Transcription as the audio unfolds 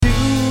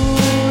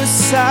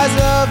sides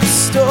of the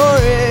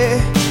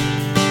story.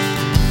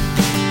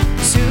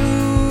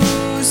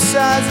 Two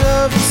sides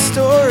of the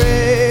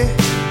story.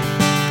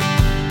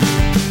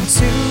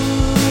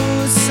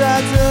 Two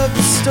sides of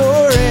the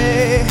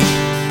story.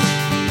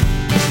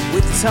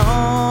 With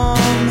Tom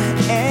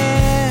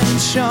and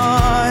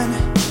Sean.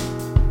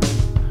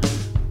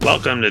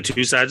 Welcome to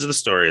Two Sides of the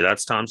Story.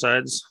 That's Tom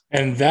Sides.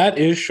 And that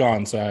is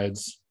Sean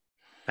Sides.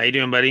 How you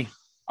doing, buddy?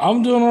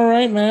 I'm doing all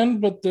right, man.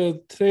 But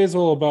today's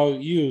all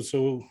about you.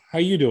 So how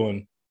you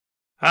doing?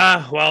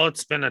 Well,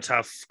 it's been a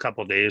tough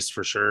couple days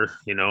for sure.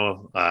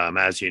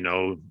 As you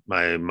know,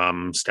 my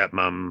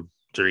stepmom,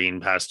 Doreen,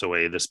 passed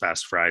away this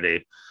past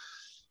Friday.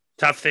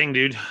 Tough thing,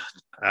 dude.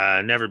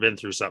 Never been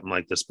through something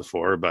like this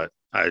before, but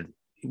I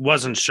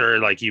wasn't sure.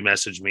 Like, you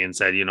messaged me and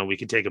said, we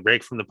could take a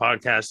break from the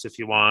podcast if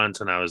you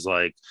want. And I was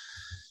like,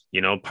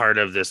 part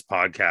of this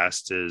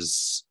podcast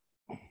is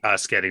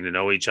us getting to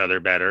know each other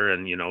better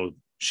and,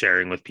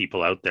 sharing with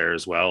people out there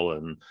as well.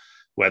 And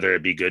whether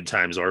it be good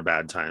times or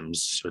bad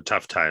times or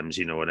tough times,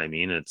 you know what I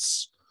mean?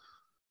 It's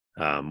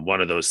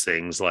one of those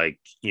things like,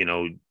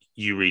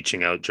 you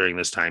reaching out during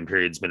this time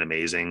period has been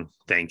amazing.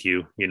 Thank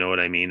you. You know what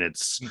I mean?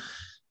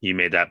 You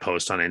made that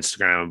post on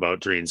Instagram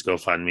about Doreen's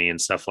GoFundMe and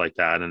stuff like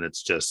that. And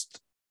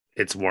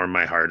it's warmed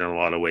my heart in a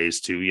lot of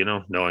ways too,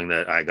 knowing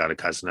that I got a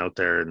cousin out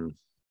there, and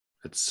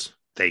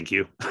thank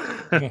you.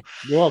 You're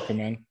welcome,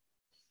 man.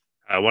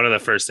 One of the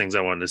first things I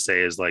wanted to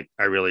say is, like,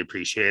 I really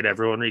appreciate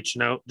everyone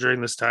reaching out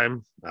during this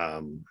time.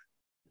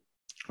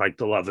 Like,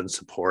 the love and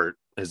support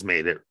has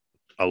made it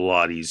a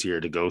lot easier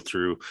to go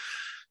through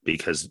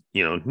because,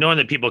 knowing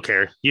that people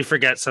care. You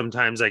forget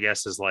sometimes, I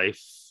guess, as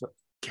life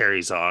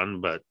carries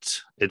on, but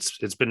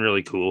it's been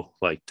really cool,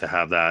 like, to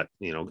have that,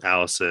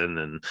 Allison,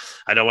 and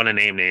I don't want to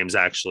name names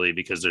actually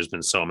because there's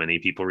been so many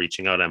people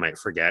reaching out I might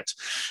forget,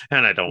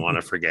 and I don't want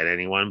to forget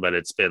anyone, but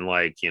it's been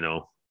like,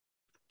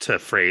 to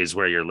phrase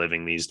where you're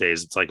living these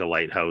days, it's like a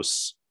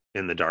lighthouse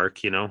in the dark,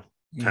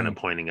 kind of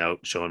pointing out,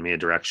 showing me a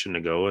direction to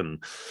go,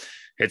 and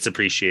it's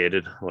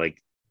appreciated.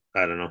 Like,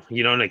 I don't know,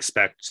 you don't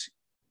expect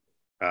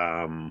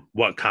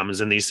what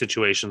comes in these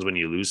situations when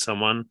you lose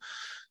someone,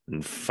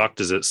 and fuck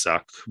does it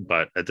suck.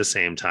 But at the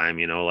same time,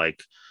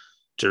 like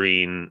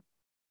Doreen,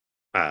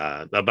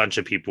 a bunch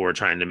of people were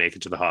trying to make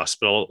it to the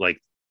hospital.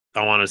 Like,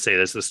 I want to say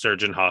this, the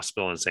Sturgeon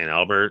Hospital in St.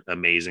 Albert,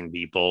 amazing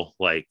people,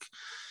 like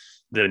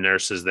the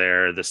nurses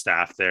there, the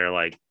staff there,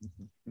 like,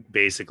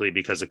 basically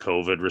because of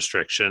COVID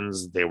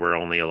restrictions, they were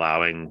only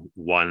allowing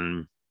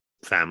one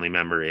family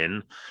member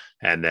in,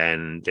 and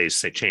then they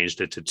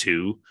changed it to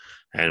two.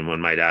 And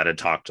when my dad had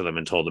talked to them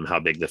and told them how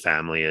big the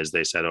family is,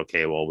 they said,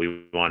 okay, well,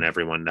 we want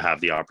everyone to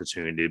have the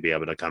opportunity to be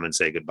able to come and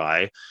say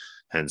goodbye.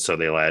 And so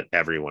they let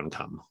everyone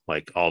come,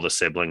 like all the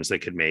siblings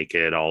that could make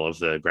it, all of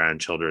the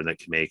grandchildren that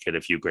could make it,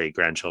 a few great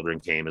grandchildren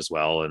came as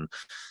well. And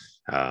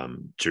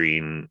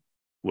Doreen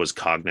was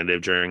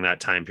cognitive during that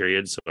time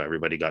period, so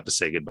everybody got to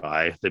say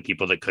goodbye. The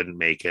people that couldn't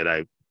make it,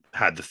 I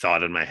had the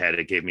thought in my head,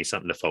 it gave me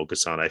something to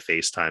focus on. I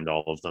FaceTimed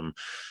all of them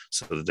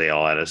so that they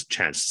all had a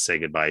chance to say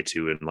goodbye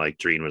to. And like,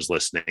 Doreen was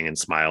listening and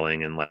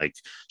smiling, and like,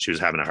 she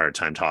was having a hard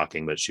time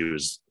talking, but she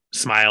was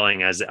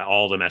smiling as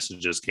all the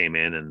messages came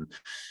in. And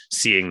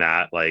seeing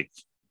that, like,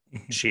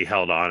 she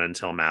held on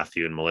until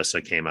Matthew and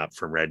Melissa came up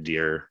from Red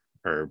Deer,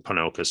 or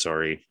Ponoka,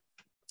 sorry,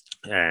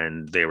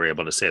 and they were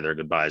able to say their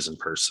goodbyes in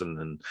person.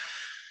 And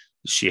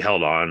she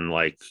held on,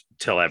 like,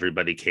 till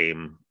everybody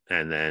came,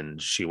 and then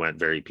she went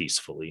very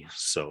peacefully.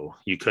 So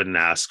you couldn't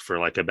ask for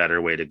like a better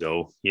way to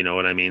go. You know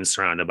what I mean?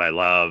 Surrounded by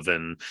love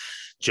and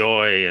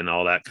joy and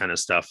all that kind of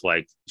stuff.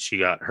 Like, she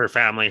got her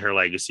family, her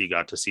legacy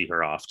got to see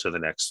her off to the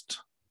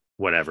next,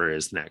 whatever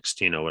is next.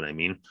 You know what I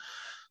mean?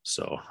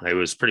 So it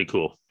was pretty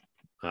cool.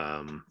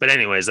 But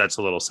anyways, that's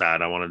a little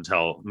sad. I wanted to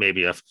tell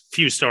maybe a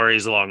few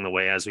stories along the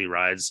way as we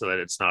ride, so that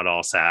it's not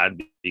all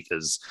sad,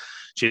 because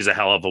she's a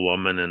hell of a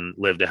woman and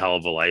lived a hell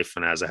of a life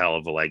and has a hell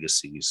of a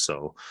legacy.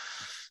 So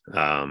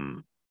I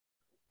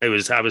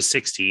was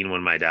 16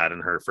 when my dad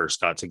and her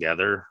first got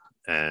together,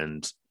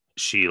 and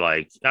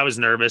I was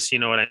nervous, you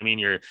know what I mean?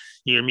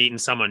 You're meeting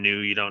someone new,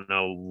 you don't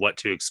know what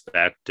to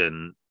expect,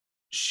 and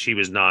she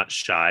was not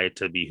shy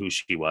to be who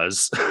she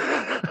was.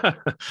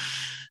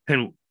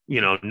 And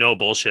no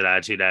bullshit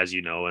attitude, as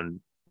you know. And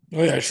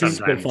oh yeah, she's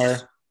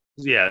Spitfire.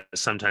 Yeah,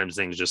 sometimes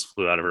things just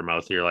flew out of her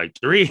mouth. You're like,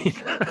 Doreen.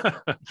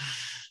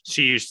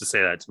 She used to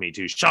say that to me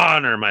too.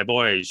 Sean, or my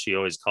boy. She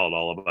always called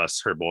all of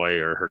us her boy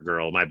or her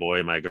girl. My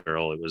boy, my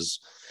girl. It was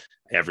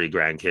every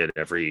grandkid,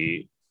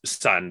 every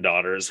son,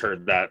 daughters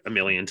heard that a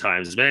million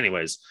times. But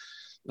anyways,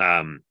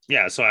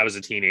 so I was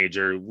a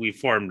teenager. We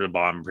formed a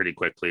bond pretty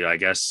quickly. I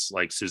guess,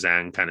 like,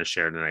 Suzanne kind of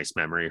shared a nice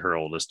memory, her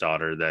oldest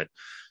daughter, that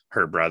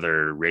her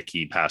brother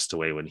Ricky passed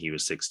away when he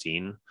was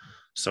 16.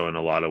 So in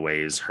a lot of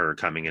ways, her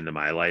coming into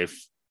my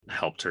life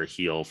helped her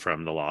heal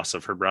from the loss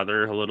of her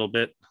brother a little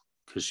bit,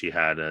 because she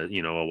had a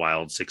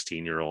wild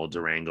 16-year-old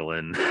to wrangle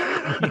in.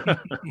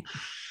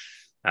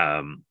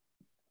 I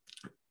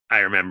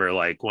remember,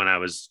 like, when I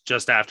was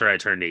just after I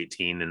turned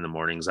 18 in the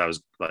mornings, I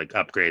was like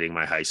upgrading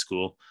my high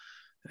school,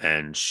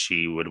 and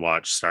she would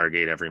watch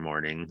Stargate every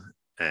morning.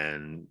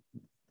 and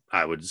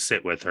I would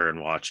sit with her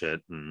and watch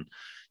it. And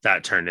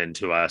that turned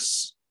into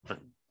us,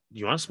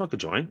 you want to smoke a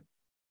joint?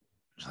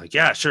 Like,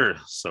 yeah, sure.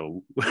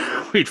 So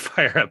we'd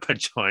fire up a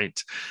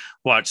joint,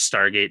 watch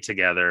Stargate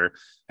together,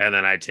 and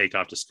then I'd take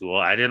off to school.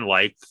 I didn't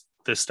like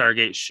the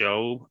Stargate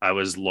show. I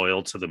was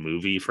loyal to the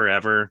movie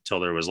forever till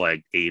there was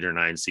like 8 or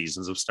 9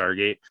 seasons of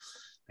Stargate.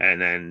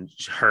 And then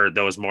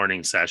those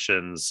morning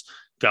sessions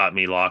got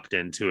me locked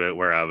into it,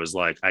 where I was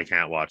like, I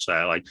can't watch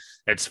that. Like,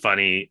 it's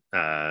funny.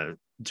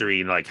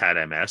 Doreen like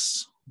had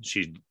MS.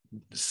 She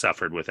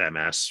suffered with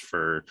MS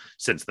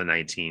since the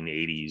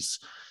 1980s.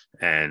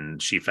 And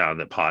she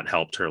found that pot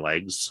helped her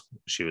legs.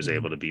 She was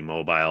able to be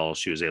mobile.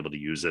 She was able to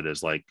use it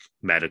as like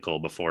medical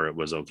before it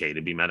was okay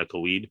to be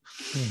medical weed.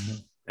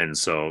 And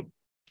so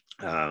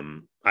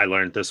I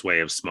learned this way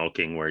of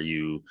smoking where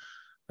you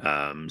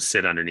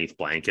sit underneath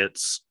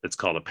blankets. It's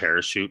called a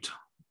parachute.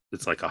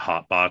 It's like a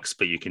hot box,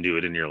 but you can do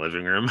it in your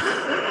living room.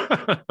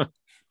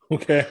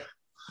 Okay.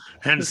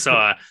 And so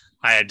I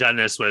had done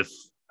this with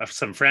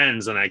some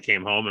friends, and I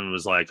came home and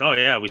was like, oh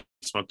yeah, we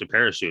smoked a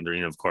parachute. And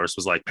Doreen, of course,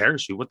 was like,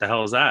 parachute, what the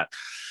hell is that?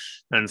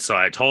 And so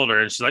I told her,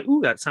 and she's like, ooh,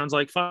 that sounds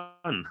like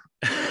fun.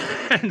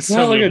 And so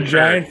not like a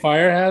giant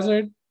fire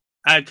hazard.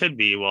 I could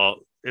be. Well,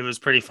 it was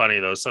pretty funny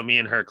though. So me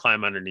and her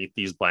climb underneath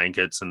these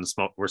blankets and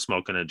we're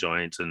smoking a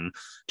joint, and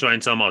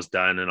joint's almost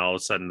done, and all of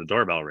a sudden the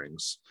doorbell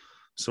rings.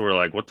 So we're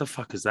like, what the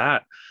fuck is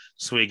that?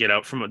 So we get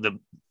out from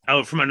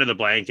under the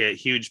blanket,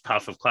 huge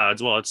puff of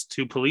clouds. Well, it's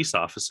 2 police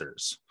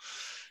officers.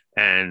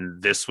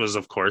 And this was,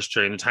 of course,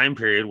 during the time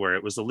period where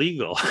it was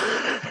illegal.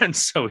 And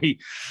so we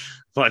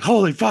like,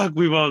 holy fuck,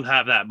 we won't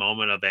have that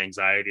moment of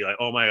anxiety. Like,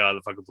 oh my God,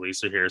 the fucking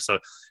police are here. So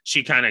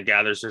she kind of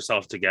gathers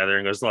herself together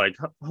and goes like,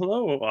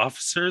 hello,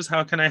 officers,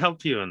 how can I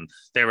help you? And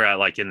they were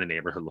like in the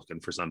neighborhood looking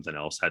for something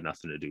else, had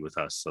nothing to do with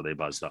us. So they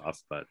buzzed off.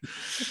 But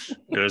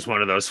it was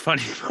one of those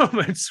funny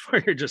moments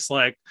where you're just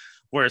like,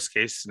 worst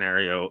case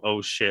scenario,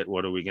 oh shit,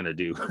 what are we going to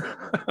do?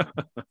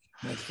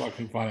 That's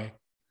fucking funny.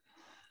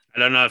 I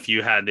don't know if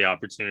you had the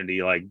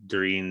opportunity, like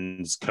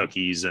Doreen's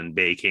cookies and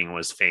baking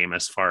was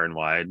famous far and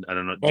wide. I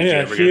don't know. Oh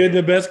yeah, she had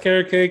the best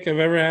carrot cake I've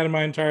ever had in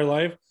my entire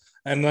life.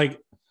 And like,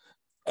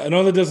 I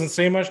know that doesn't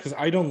say much because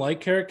I don't like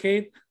carrot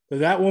cake, but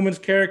that woman's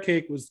carrot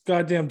cake was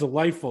goddamn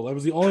delightful. It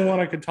was the only one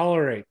I could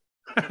tolerate.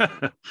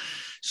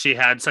 She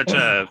had such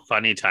a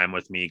funny time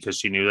with me because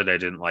she knew that I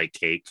didn't like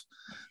cake,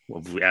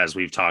 as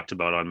we've talked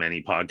about on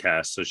many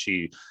podcasts. So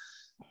she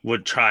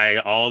would try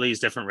all these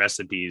different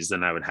recipes,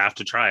 and I would have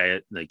to try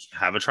it. Like,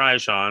 have a try,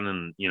 Sean.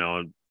 And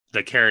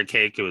the carrot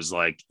cake, it was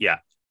like, yeah,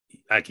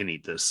 I can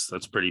eat this.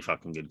 That's pretty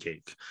fucking good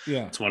cake.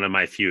 Yeah, it's one of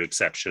my few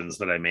exceptions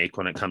that I make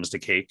when it comes to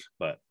cake.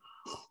 But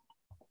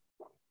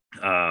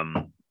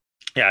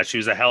yeah, she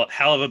was a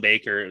hell of a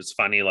baker. It was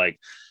funny, like,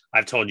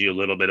 I've told you a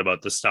little bit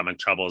about the stomach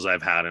troubles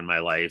I've had in my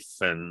life.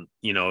 And,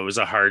 it was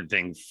a hard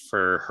thing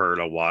for her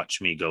to watch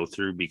me go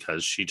through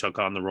because she took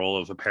on the role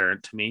of a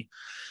parent to me.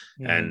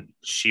 And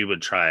she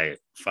would try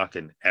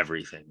fucking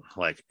everything,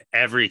 like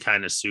every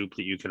kind of soup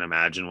that you can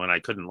imagine. When I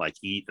couldn't like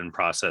eat and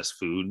process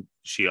food,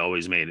 she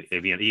always made,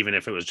 even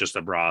if it was just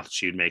a broth,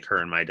 she'd make her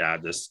and my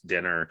dad this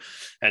dinner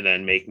and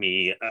then make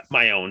me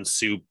my own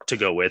soup to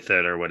go with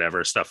it or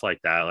whatever, stuff like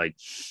that. Like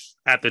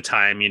at the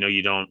time,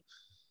 you don't,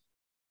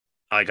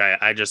 like,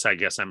 I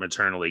guess I'm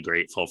eternally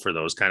grateful for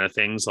those kind of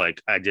things. Like,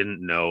 I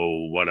didn't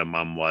know what a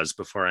mom was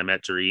before I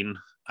met Doreen.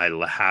 I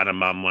had a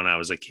mom when I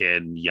was a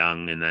kid,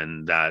 young, and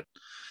then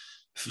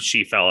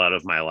she fell out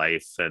of my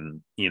life.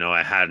 And,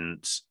 I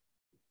hadn't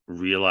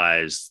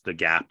realized the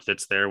gap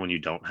that's there when you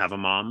don't have a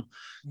mom,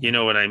 you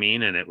know what I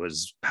mean? And it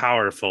was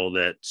powerful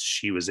that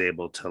she was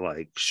able to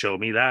like show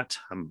me that.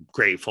 I'm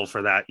grateful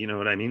for that. You know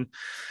what I mean?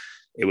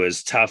 It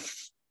was tough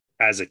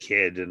as a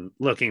kid, and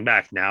looking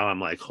back now,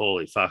 I'm like,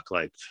 holy fuck,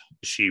 like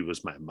she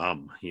was my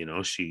mom.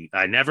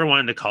 I never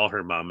wanted to call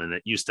her mom, and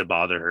it used to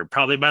bother her.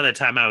 Probably by the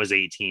time I was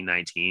 18,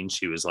 19,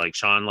 she was like,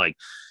 Sean, like,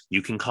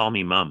 you can call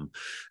me mom.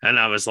 And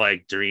I was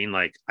like, Doreen,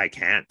 like, I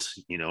can't.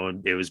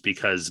 It was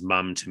because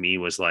mom to me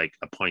was like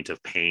a point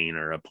of pain,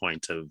 or a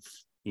point of,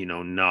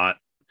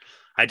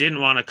 I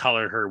didn't want to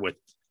color her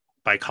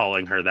by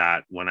calling her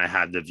that when I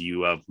had the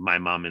view of my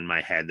mom in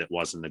my head that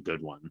wasn't a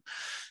good one.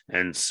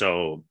 And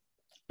so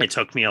it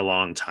took me a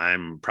long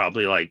time,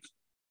 probably like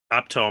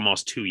up to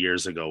almost 2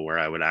 years ago, where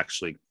I would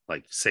actually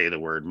like say the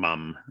word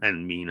mom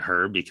and mean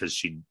her, because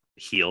she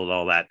healed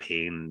all that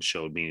pain and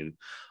showed me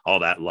all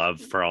that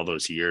love for all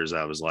those years.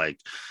 I was like,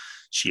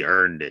 she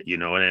earned it,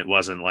 and it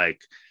wasn't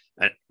like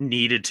a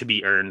needed to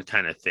be earned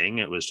kind of thing.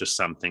 It was just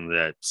something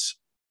that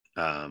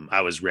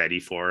I was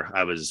ready for.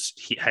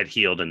 Had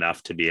healed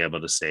enough to be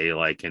able to say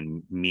like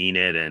and mean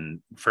it, and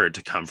for it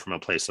to come from a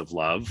place of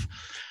love.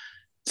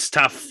 It's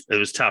tough. It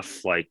was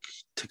tough, like,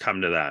 to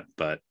come to that,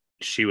 but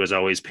she was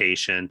always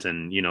patient,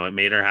 and it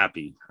made her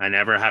happy. I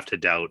never have to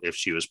doubt if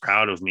she was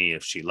proud of me,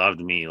 if she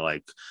loved me,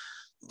 like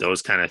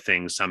those kind of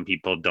things. Some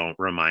people don't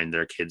remind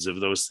their kids of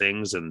those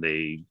things and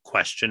they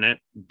question it,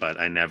 but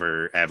I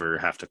never ever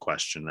have to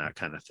question that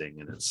kind of thing,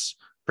 and it's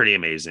pretty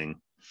amazing.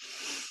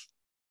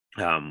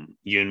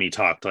 You and me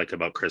talked like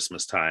about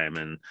Christmas time,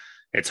 and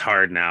it's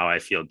hard now. I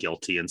feel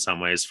guilty in some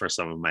ways for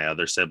some of my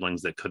other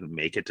siblings that couldn't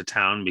make it to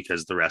town,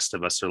 because the rest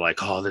of us are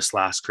like, oh, this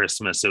last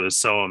Christmas, it was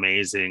so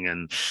amazing.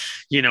 And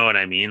you know what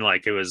I mean?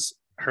 Like, it was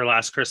her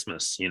last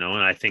Christmas, and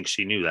I think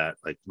she knew that.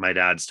 Like, my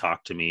dad's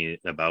talked to me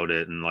about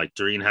it. And like,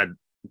 Doreen had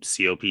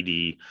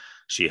COPD.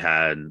 She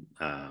had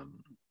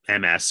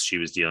MS she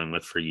was dealing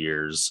with for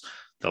years.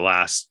 The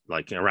last,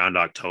 like around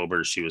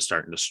October, she was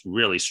starting to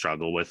really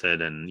struggle with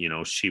it. And,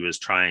 she was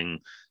trying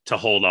to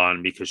hold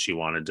on because she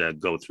wanted to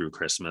go through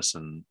Christmas.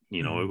 And,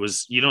 it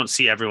was, you don't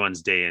see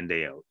everyone's day in,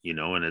 day out,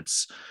 and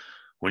it's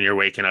when you're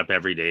waking up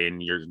every day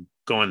and you're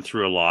going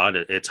through a lot,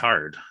 it's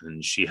hard.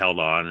 And she held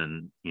on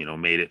and,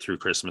 made it through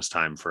Christmas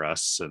time for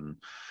us. And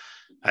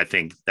I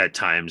think at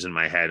times in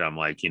my head, I'm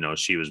like,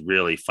 she was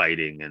really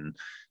fighting. And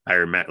I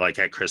remember, like,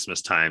 at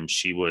Christmas time,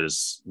 she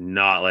was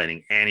not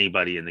letting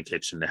anybody in the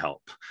kitchen to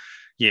help.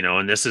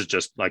 And this is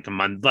just like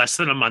less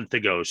than a month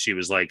ago, she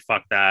was like,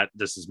 fuck that.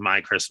 This is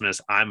my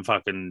Christmas. I'm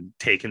fucking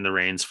taking the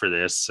reins for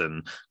this.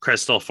 And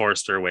Crystal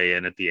forced her way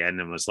in at the end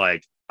and was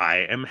like, I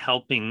am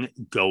helping,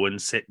 go and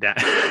sit down.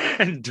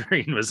 And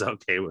Doreen was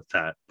okay with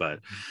that. But,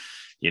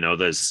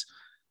 there's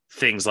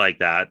things like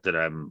that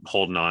I'm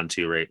holding on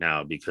to right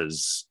now,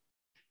 because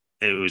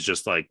it was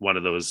just like one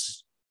of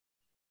those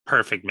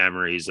perfect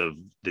memories of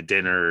the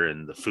dinner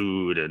and the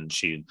food. And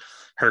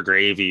her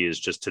gravy is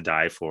just to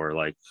die for.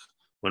 Like,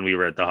 when we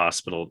were at the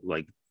hospital,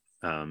 like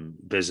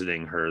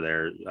visiting her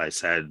there, I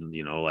said,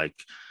 like,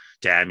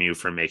 damn you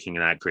for making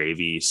that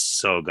gravy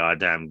so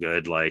goddamn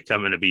good. Like, I'm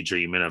going to be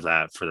dreaming of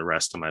that for the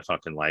rest of my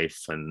fucking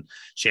life. And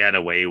she had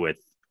a way with,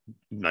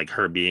 like,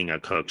 her being a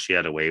cook, she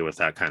had a way with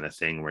that kind of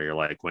thing where you're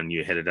like, when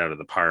you hit it out of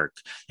the park,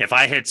 if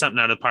I hit something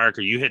out of the park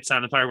or you hit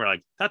something out of the park, we're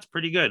like, that's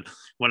pretty good.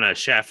 When a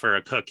chef or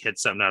a cook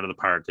hits something out of the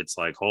park, it's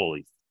like,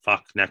 holy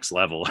fuck, next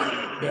level.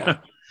 Yeah.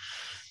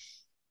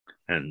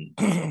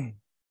 And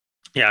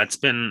yeah, it's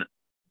been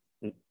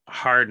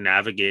hard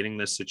navigating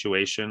this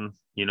situation.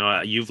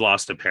 You've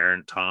lost a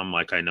parent, Tom.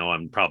 Like, I know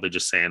I'm probably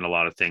just saying a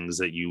lot of things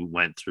that you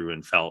went through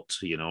and felt,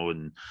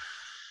 and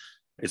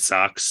it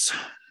sucks.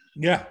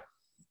 Yeah.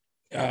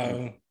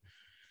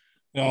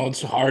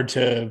 It's hard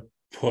to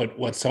put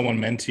what someone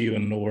meant to you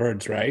into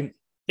words, right?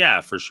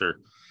 Yeah, for sure.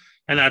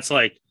 And that's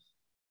like,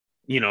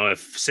 if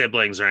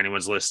siblings or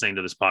anyone's listening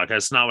to this podcast,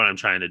 it's not what I'm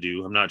trying to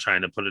do. I'm not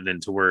trying to put it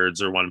into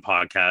words or one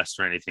podcast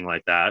or anything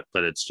like that,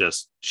 but it's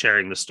just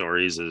sharing the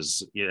stories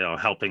is,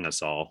 helping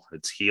us all.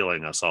 It's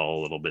healing us all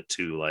a little bit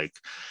too. Like,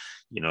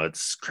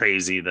 it's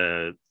crazy.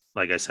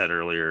 Like I said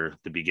earlier,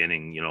 the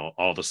beginning,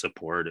 all the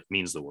support, it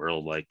means the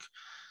world. Like,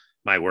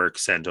 my work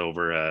sent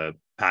over a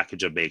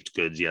package of baked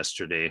goods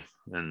yesterday.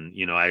 And,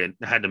 I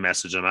had to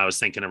message them. I was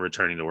thinking of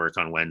returning to work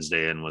on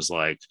Wednesday and was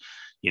like,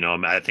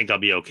 I think I'll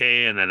be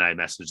okay. And then I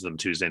messaged them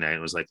Tuesday night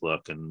and was like,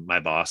 look, and my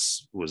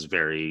boss was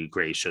very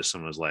gracious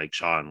and was like,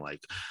 Sean,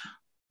 like,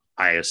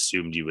 I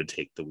assumed you would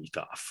take the week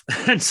off.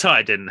 And so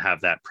I didn't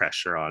have that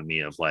pressure on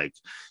me of like,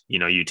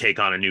 you take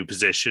on a new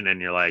position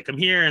and you're like, I'm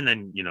here. And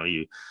then,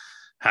 you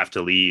have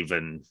to leave.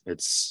 And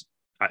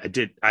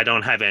I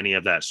don't have any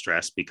of that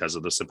stress because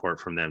of the support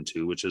from them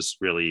too, which is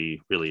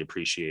really, really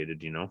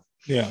appreciated,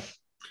 Yeah.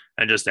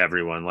 And just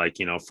everyone, like,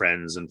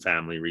 friends and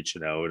family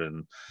reaching out.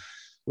 And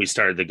we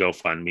started the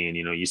GoFundMe, and,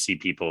 you see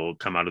people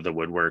come out of the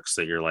woodworks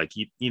that you're like,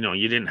 you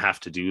didn't have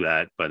to do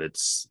that, but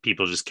it's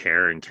people just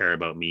care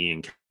about me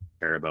and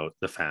care about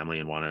the family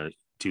and want to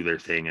do their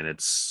thing. And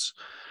it's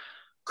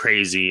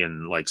crazy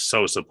and like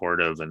so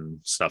supportive and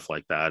stuff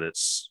like that.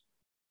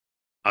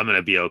 I'm going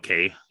to be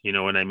okay. You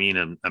know what I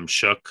mean? I'm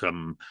shook.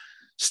 I'm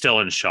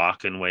still in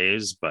shock in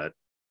ways, but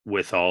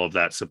with all of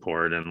that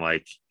support, and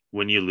like,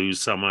 when you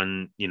lose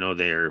someone,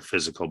 their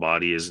physical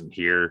body isn't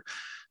here,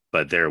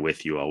 but they're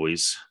with you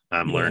always.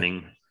 I'm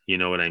learning, you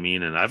know what I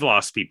mean? And I've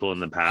lost people in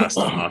the past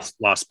and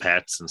lost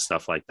pets and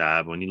stuff like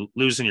that. When you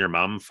losing your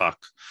mom, fuck,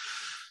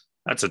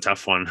 that's a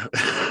tough one.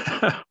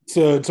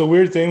 So it's a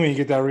weird thing when you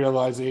get that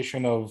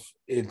realization of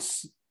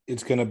it's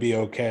going to be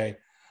okay.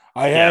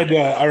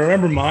 I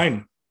remember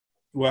mine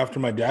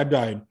after my dad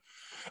died.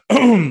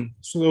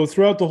 So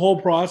throughout the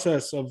whole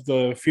process of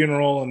the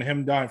funeral and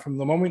him dying, from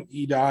the moment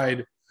he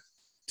died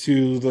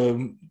to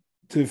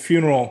the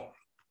funeral,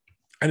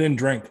 I didn't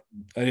drink.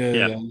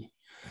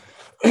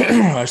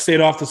 I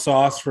stayed off the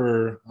sauce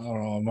for, I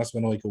don't know, it must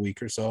have been like a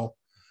week or so.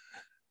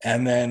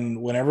 And then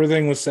when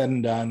everything was said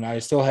and done, I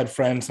still had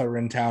friends that were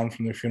in town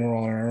from the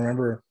funeral. And I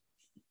remember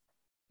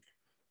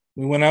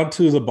we went out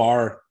to the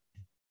bar,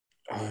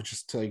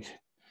 just like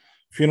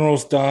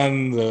funeral's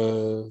done.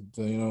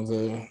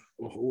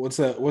 What's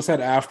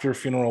that after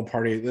funeral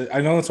party?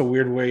 I know it's a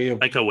weird way of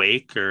like a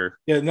wake or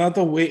not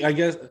the wake, I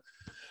guess.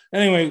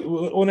 Anyway,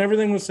 when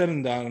everything was said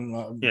and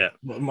done,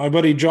 my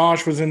buddy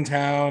Josh was in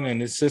town and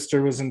his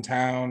sister was in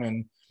town,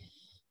 and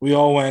we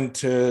all went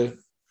to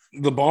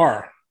the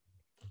bar.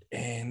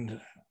 And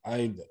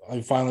I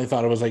finally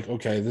thought, it was like,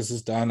 okay, this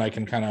is done. I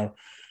can kind of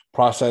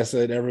process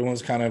it.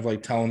 Everyone's kind of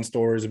like telling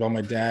stories about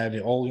my dad,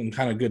 all in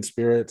kind of good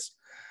spirits.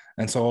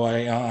 And so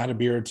I had a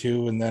beer or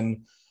two, and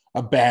then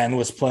a band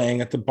was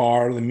playing at the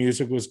bar. The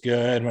music was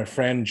good. My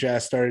friend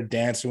Jess started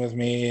dancing with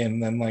me.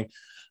 And then like,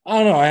 I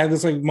don't know, I had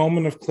this like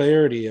moment of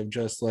clarity of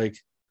just like,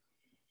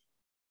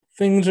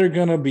 things are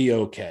going to be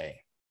okay.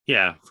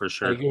 Yeah, for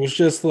sure. Like, it was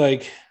just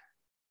like,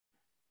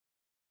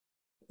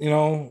 you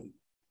know,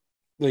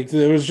 like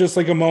there was just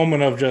like a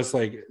moment of just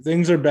like,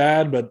 things are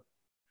bad, but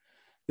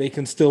they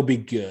can still be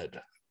good.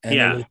 And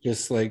it was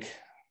just like,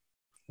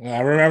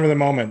 I remember the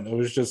moment. It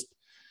was just,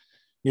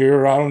 you're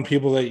around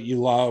people that you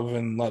love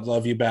and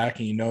love you back,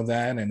 and you know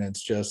that, and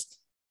it's just,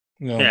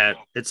 you know, yeah,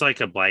 it's like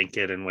a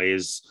blanket in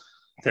ways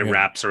that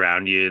wraps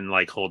around you and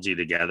like holds you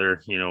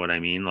together. You know what I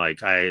mean?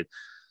 Like I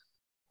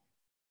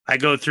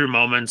go through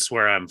moments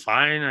where I'm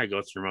fine. I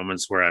go through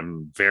moments where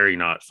I'm very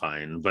not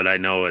fine. But I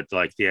know at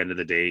like the end of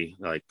the day,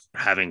 like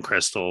having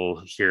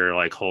Crystal here,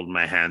 like holding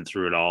my hand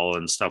through it all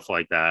and stuff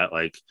like that,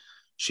 like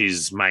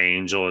she's my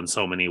angel in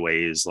so many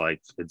ways.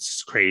 Like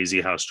it's crazy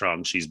how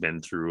strong she's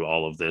been through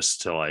all of this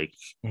to like,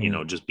 you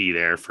know, just be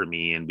there for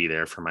me and be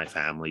there for my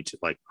family, to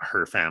like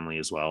her family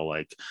as well.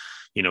 Like,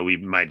 you know,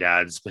 my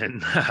dad's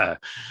been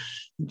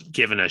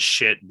giving us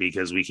shit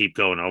because we keep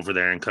going over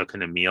there and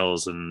cooking him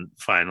meals. And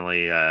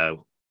finally,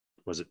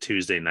 was it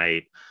Tuesday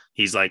night?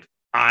 He's like,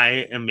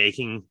 I am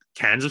making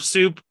cans of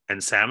soup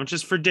and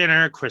sandwiches for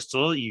dinner.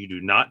 Crystal, you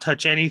do not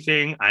touch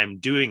anything. I'm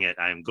doing it.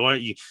 I'm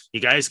going. You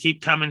guys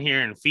keep coming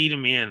here and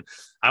feeding me, and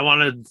I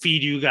want to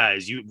feed you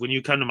guys. When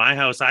you come to my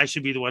house, I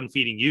should be the one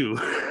feeding you.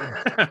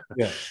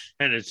 Yeah.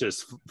 And it's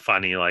just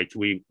funny. Like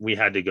we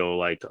had to go,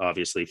 like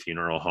obviously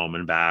funeral home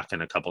and back,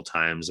 and a couple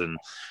times. And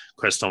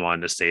Crystal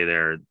wanted to stay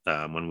there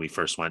when we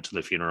first went to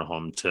the funeral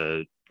home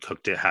to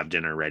cook to have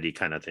dinner ready,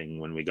 kind of thing.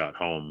 When we got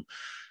home.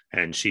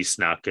 And she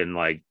snuck and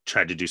like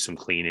tried to do some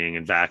cleaning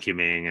and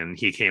vacuuming. And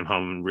he came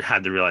home and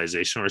had the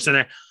realization, we're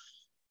sitting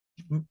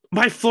there,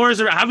 my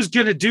floors are, I was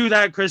going to do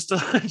that,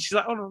 Crystal. And she's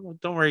like, oh, no,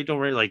 don't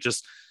worry. Like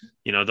just,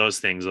 you know, those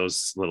things,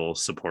 those little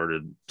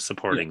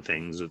supporting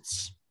things.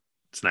 It's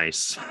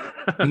nice.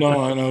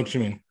 No, I know what you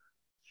mean.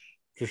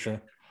 For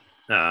sure.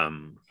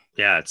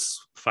 Yeah,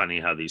 it's funny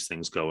how these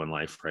things go in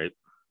life, right?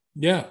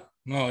 Yeah.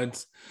 No,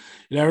 it's,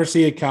 you never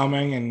see it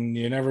coming, and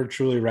you're never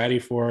truly ready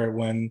for it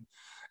when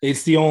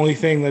it's the only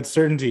thing that's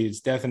certainty. It's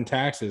death and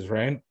taxes,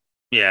 right?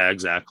 Yeah,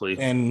 exactly.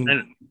 And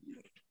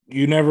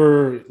you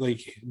never,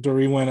 like,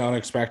 Doreen went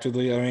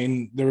unexpectedly. I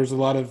mean, there's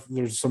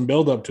some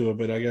build up to it,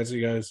 but I guess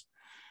you guys,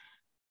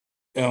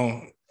 you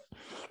know,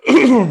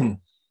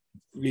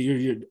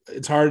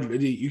 it's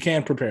hard. You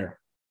can't prepare.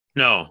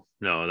 No,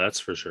 that's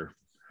for sure.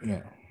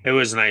 Yeah. It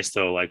was nice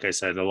though. Like I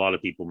said, a lot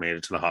of people made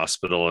it to the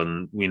hospital,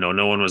 and you know,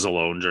 no one was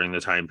alone during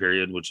the time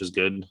period, which is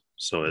good.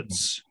 So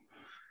it's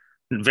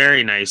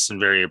very nice and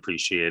very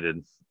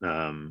appreciated.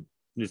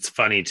 It's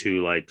funny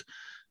too, like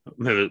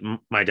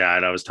my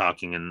dad, I was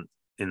talking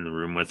in the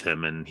room with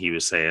him, and he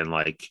was saying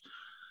like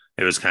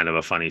it was kind of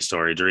a funny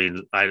story.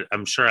 Doreen,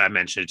 I'm sure I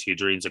mentioned it to you,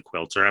 Doreen's a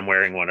quilter. I'm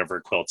wearing one of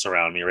her quilts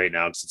around me right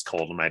now because it's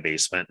cold in my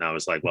basement. And I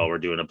was like, well, we're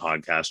doing a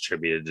podcast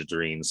tributed to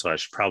Doreen, so I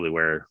should probably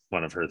wear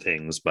one of her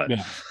things. But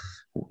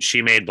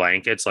she made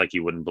blankets like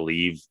you wouldn't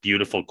believe,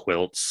 beautiful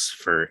quilts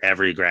for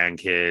every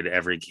grandkid,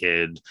 every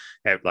kid.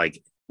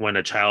 Like when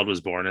a child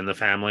was born in the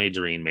family,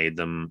 Doreen made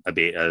them a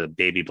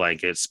baby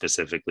blanket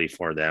specifically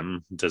for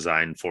them,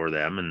 designed for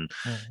them. And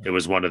it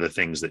was one of the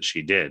things that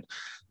she did.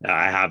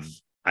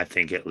 I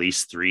think at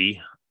least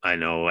 3. I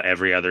know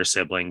every other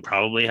sibling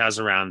probably has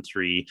around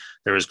 3.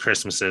 There was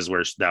Christmases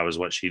where that was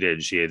what she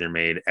did. She either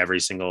made every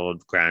single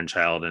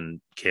grandchild and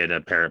kid a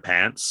pair of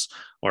pants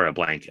or a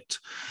blanket,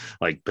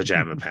 like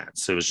pajama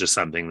pants. It was just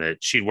something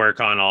that she'd work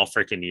on all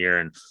freaking year.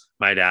 And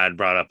my dad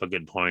brought up a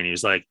good point. He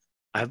was like,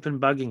 I've been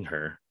bugging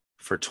her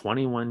for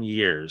 21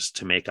 years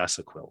to make us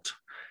a quilt,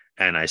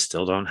 and I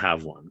still don't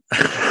have one.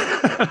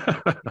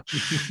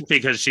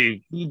 Because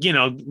she, you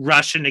know,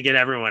 rushing to get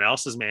everyone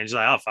else's, man. She's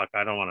like, oh fuck,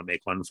 I don't want to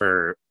make one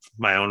for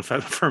my own,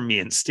 for me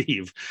and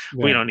Steve.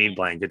 We don't need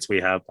blankets, we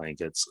have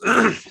blankets.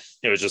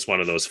 It was just one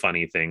of those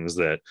funny things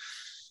that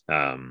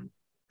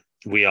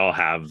we all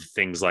have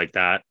things like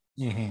that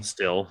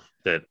still,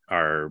 that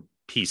are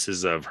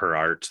pieces of her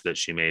art that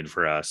she made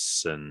for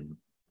us, and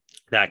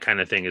that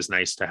kind of thing is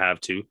nice to have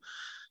too.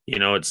 You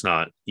know, it's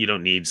not, you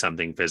don't need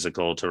something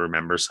physical to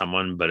remember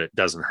someone, but it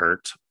doesn't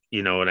hurt.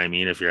 You know what I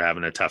mean? If you're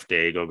having a tough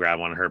day, go grab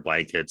one of her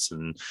blankets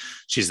and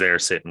she's there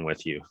sitting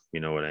with you. You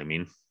know what I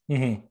mean?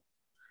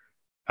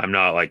 I'm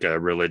not like a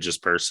religious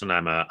person.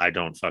 I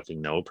don't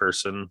fucking know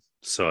person.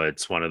 So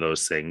it's one of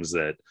those things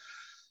that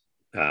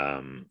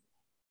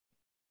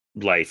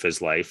life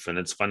is life, and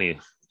it's funny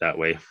that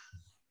way.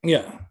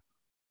 Yeah.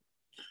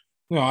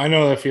 No, I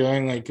know that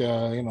feeling. Like,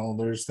 you know,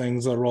 there's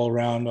things that roll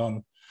around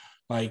on,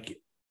 like,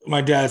 my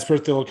dad's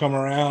birthday will come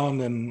around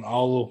and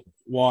I'll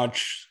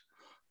watch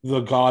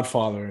The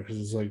Godfather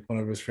because it's like one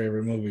of his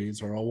favorite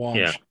movies, or I'll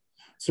watch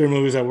certain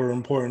movies that were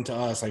important to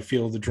us, like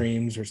Field of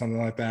Dreams or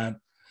something like that.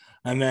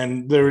 And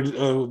then there,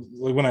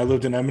 like when I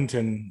lived in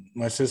Edmonton,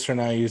 my sister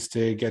and I used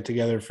to get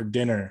together for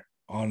dinner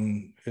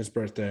on his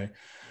birthday,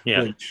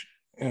 which,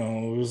 you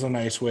know, it was a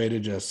nice way to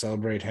just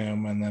celebrate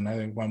him. And then I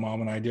think my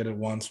mom and I did it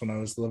once when I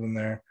was living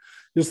there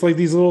just like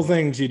these little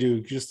things you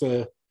do, just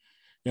to,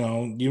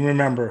 you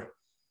remember.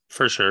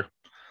 For sure.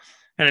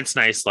 And it's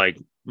nice. Like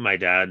my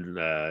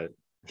dad,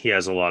 he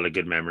has a lot of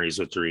good memories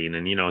with Doreen,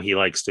 and he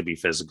likes to be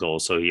physical,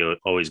 so he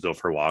always go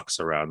for walks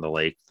around the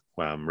lake,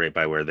 right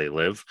by where they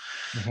live.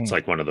 Mhm. It's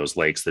like one of those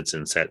lakes that's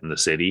set in the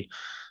city,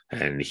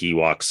 and he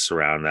walks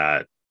around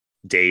that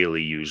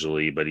daily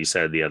usually. But he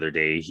said the other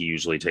day he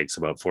usually takes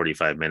about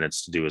 45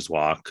 minutes to do his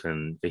walk,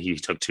 and he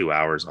took 2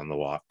 hours on the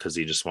walk because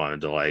he just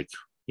wanted to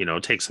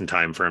take some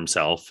time for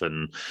himself.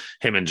 And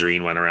him and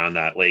Doreen went around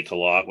that lake a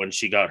lot. When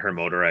she got her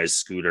motorized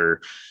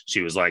scooter,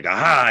 she was like,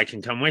 aha, I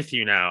can come with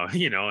you now,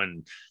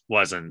 and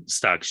wasn't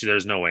stuck.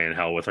 There's no way in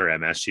hell with her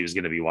MS she was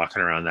going to be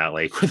walking around that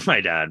lake with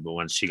my dad. But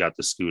once she got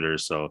the scooter,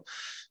 so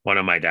one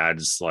of my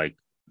dad's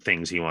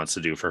things he wants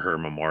to do for her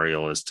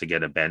memorial is to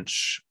get a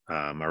bench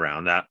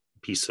around that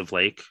piece of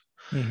lake,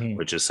 Mhm.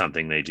 which is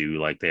something they do.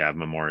 Like they have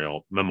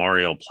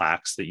memorial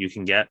plaques that you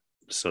can get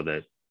so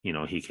that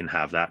he can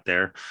have that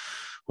there,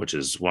 which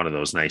is one of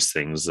those nice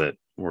things that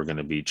we're going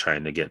to be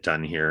trying to get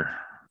done here.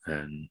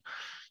 And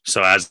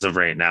so as of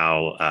right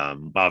now,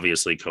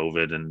 obviously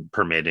COVID and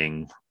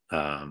permitting,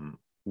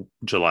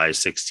 July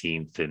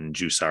 16th in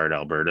Joussard,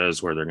 Alberta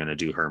is where they're going to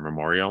do her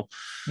memorial.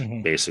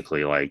 Mhm.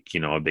 Basically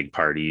a big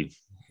party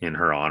in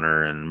her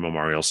honor and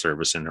memorial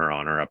service in her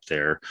honor up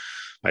there.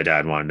 My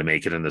dad wanted to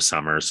make it in the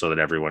summer so that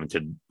everyone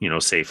could,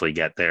 safely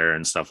get there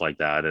and stuff like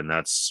that. And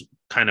that's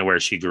kind of where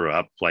she grew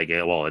up.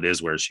 It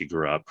is where she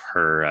grew up.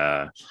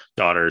 Her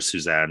daughter,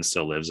 Suzanne,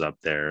 still lives up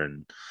there.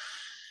 And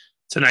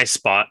it's a nice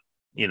spot.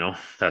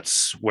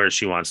 That's where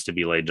she wants to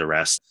be laid to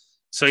rest.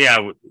 So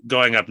yeah,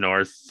 going up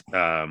north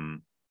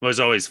was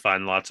always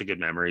fun. Lots of good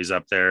memories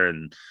up there.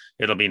 And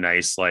it'll be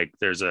nice. Like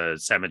there's a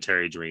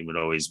cemetery Doreen would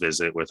always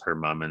visit with her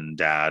mom and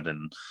dad.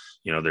 And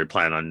they're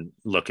planning on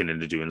looking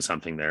into doing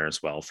something there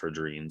as well for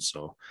Doreen.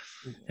 So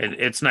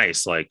it's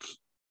nice. Like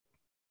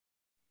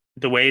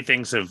the way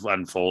things have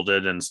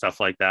unfolded and stuff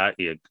like that.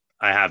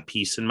 I have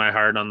peace in my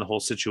heart on the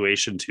whole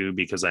situation too,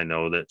 because I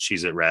know that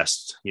she's at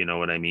rest. You know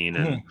what I mean?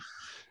 And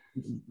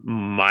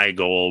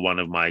one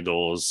of my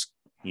goals,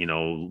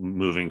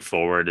 moving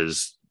forward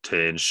is to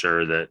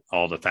ensure that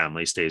all the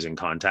family stays in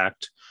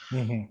contact.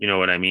 Mhm. You know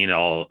what I mean?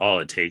 All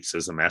it takes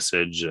is a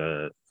message,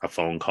 a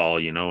phone call,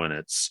 and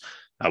it's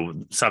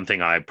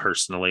something I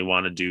personally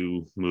want to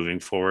do moving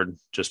forward,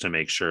 just to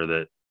make sure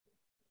that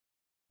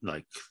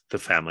the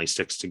family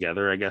sticks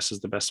together, I guess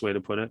is the best way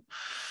to put it.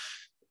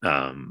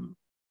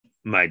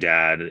 My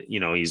dad,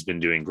 he's been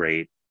doing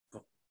great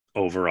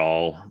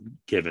overall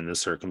given the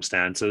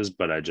circumstances,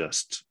 but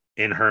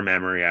in her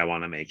memory, I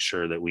want to make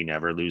sure that we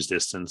never lose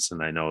distance.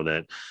 And I know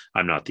that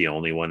I'm not the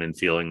only one in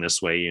feeling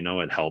this way.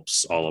 It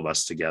helps all of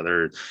us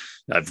together.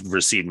 I've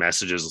received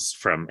messages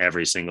from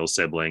every single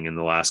sibling in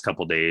the last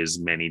couple of days,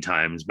 many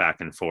times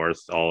back and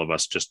forth, all of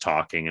us just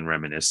talking and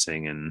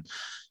reminiscing. And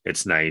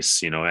it's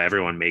nice,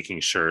 everyone making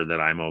sure that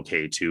I'm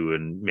okay too,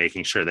 and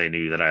making sure they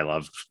knew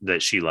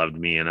that she loved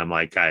me. And I'm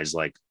like, guys,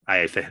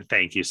 I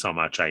thank you so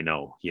much. I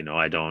know,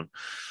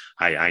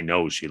 I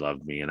know she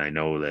loved me, and I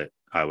know that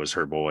I was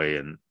her boy,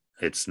 and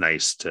it's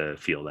nice to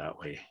feel that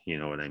way. You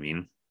know what I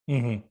mean?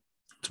 Mhm.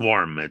 It's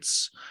warm.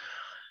 It's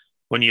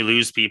when you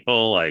lose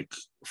people,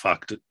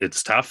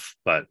 it's tough,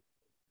 but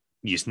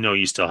you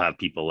still have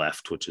people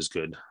left, which is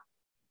good.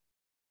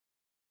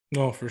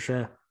 No, for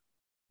sure.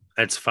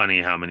 It's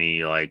funny how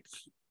many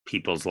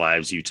people's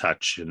lives you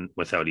touch and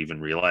without even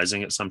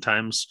realizing it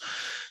sometimes,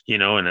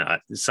 and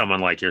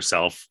someone like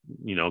yourself,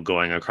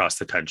 going across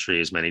the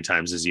country as many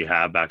times as you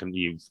have back, and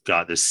you've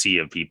got this sea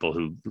of people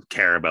who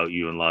care about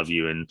you and love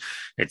you. And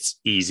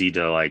it's easy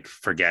to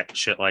forget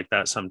shit like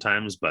that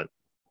sometimes, but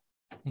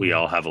we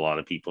all have a lot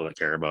of people that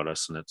care about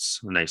us, and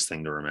it's a nice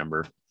thing to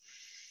remember.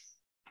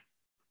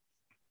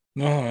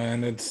 No,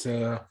 and it's,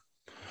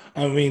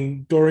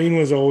 Doreen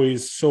was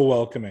always so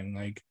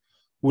welcoming,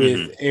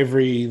 with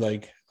every,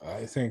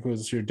 I think it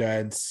was your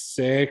dad's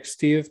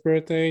 60th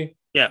birthday.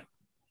 Yeah.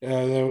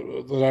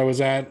 That I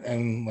was at,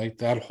 and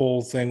that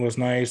whole thing was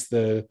nice.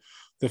 The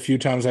few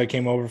times I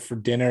came over for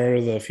dinner,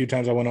 the few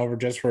times I went over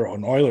just for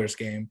an Oilers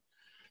game,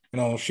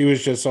 she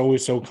was just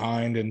always so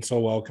kind and so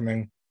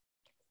welcoming,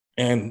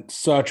 and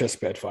such a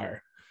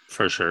spitfire.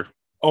 For sure.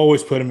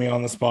 Always putting me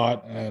on the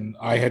spot, and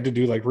I had to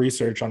do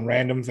research on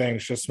random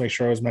things just to make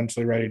sure I was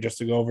mentally ready just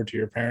to go over to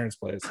your parents'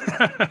 place.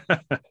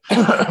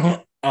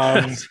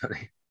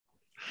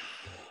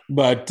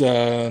 But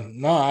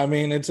no,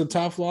 it's a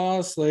tough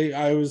loss.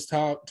 I was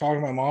talking to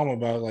my mom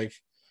about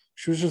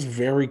she was just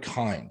very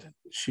kind.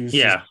 She was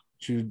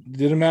she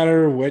didn't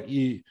matter where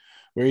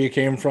you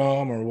came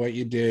from or what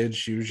you did.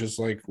 She was just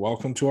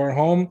welcome to our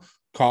home.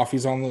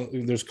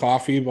 There's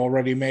coffee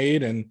already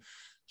made, and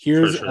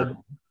here's a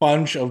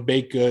bunch of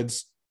baked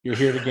goods. You're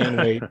here to gain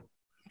weight.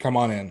 Come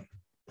on in.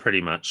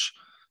 Pretty much.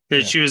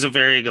 Yeah. She was a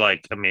very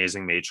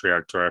amazing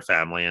matriarch to our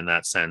family in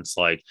that sense.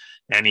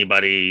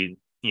 Anybody,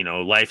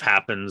 life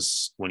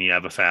happens when you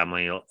have a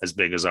family as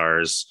big as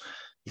ours.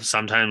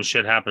 Sometimes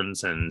shit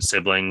happens, and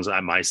siblings,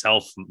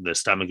 myself, the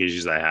stomach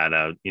issues I had,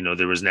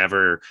 there was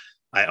never,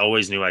 I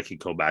always knew I could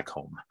go back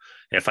home.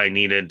 if I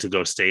needed to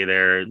go stay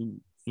there,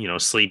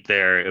 sleep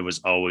there, it was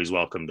always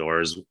welcome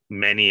doors.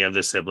 Many of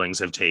the siblings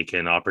have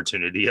taken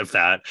opportunity of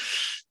that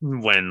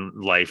when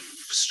life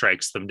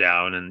strikes them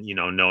down, and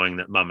knowing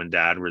that mom and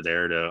dad were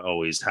there to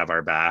always have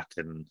our back,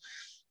 and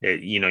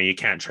you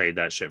can't trade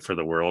that shit for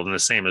the world. And the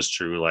same is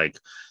true, like,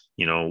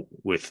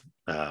 with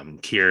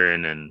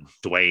Kieran and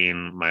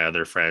Dwayne, my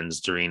other friends.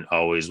 Doreen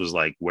always was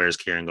like, where's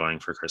Kieran going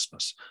for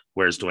Christmas?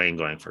 Where's Dwayne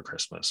going for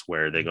Christmas?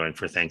 Where are they going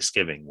for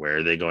Thanksgiving? Where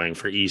are they going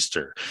for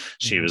Easter?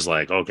 She was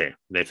like, okay,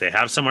 if they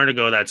have somewhere to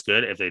go, that's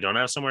good. If they don't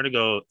have somewhere to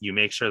go, you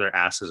make sure their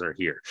asses are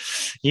here,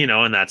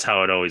 and that's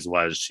how it always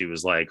was. She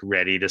was like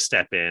ready to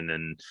step in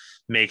and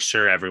make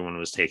sure everyone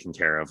was taken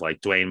care of.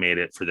 Like Dwayne made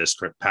it for this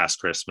past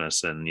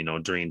Christmas, and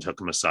Doreen took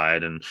him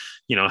aside and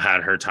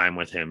had her time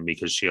with him,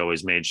 because she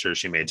always made sure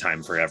she made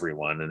time for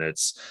everyone. And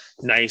it's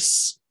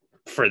nice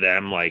for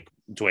them. Like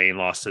Dwayne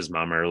lost his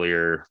mom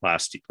earlier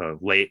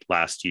late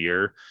last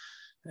year,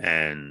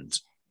 and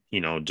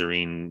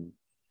Doreen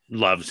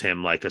loved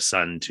him like a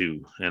son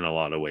too, in a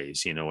lot of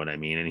ways, you know what I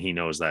mean? And he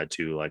knows that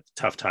too. Like,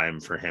 tough time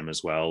for him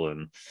as well,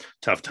 and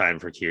tough time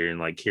for Kieran.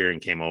 Like, Kieran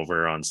came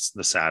over on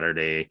the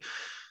Saturday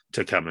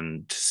to come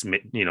and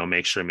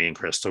make sure me and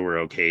Crystal were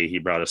okay. He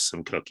brought us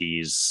some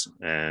cookies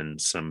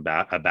and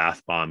a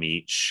bath bomb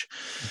each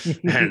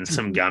and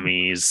some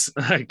gummies,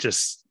 like,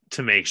 just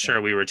to make sure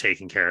we were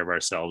taking care of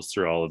ourselves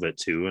through all of it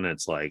too. And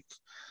it's like,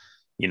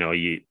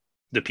 the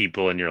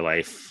people in your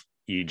life,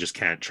 you just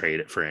can't trade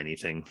it for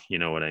anything. You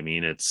know what I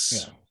mean?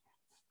 It's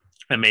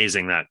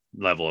amazing, that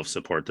level of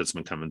support that's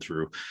been coming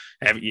through.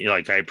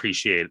 Like, I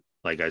appreciate,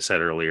 like I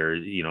said earlier,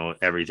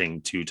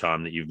 everything too,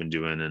 Tom, that you've been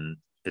doing. And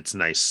it's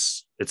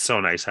nice. It's so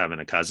nice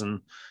having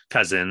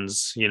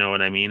cousins, you know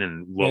what I mean?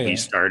 And what we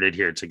started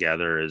here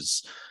together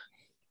is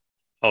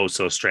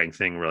also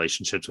strengthening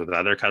relationships with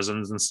other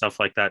cousins and stuff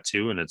like that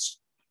too. And it's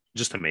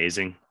just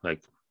amazing.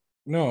 Like,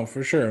 no,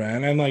 for sure,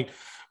 man. And like,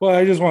 well,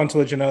 I just wanted to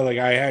let you know, like,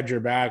 I had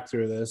your back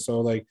through this.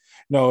 So like,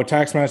 no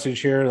text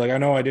message here. Like, I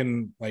know I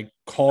didn't like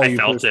call you.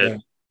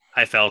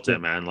 I felt it,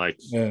 man. Like,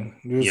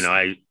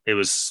 it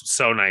was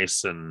so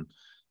nice. And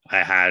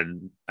I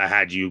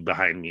had you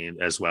behind me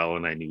as well,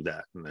 and I knew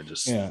that, and I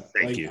just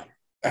thank you.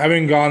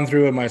 Having gone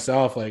through it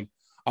myself, like,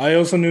 I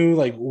also knew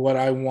like what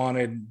I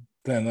wanted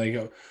then.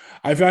 Like,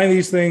 I find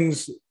these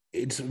things,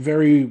 it's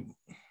very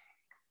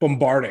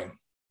bombarding.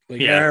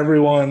 Like,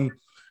 everyone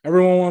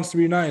wants to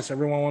be nice,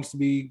 everyone wants to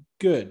be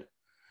good,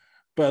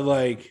 but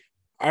like,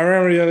 I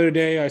remember the other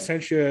day I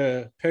sent you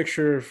a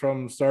picture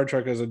from Star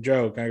Trek as a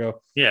joke, and I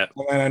go,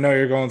 well, man, I know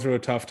you're going through a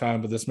tough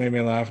time, but this made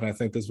me laugh, and I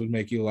think this would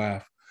make you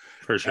laugh.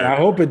 For sure. And I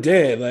hope it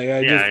did. Like,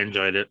 I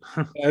enjoyed it.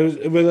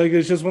 But like,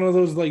 it's just one of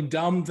those like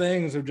dumb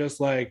things of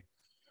just like,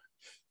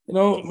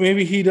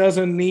 maybe he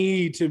doesn't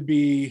need to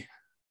be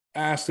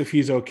asked if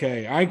he's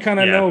okay. I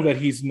kind of know that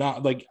he's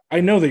not. Like,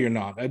 I know that you're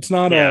not. It's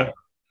not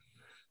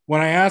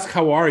when I ask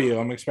how are you,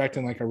 I'm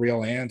expecting like a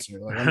real answer.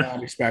 Like, I'm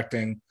not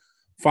expecting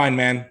fine,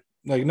 man.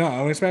 Like, no,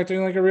 I'm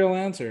expecting like a real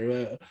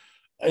answer.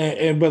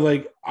 But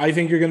like, I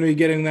think you're going to be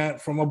getting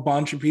that from a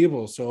bunch of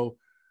people. So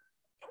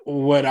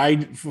what I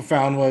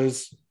found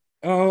was,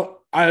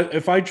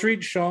 if I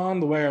treat Sean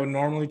the way I would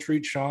normally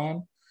treat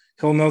Sean,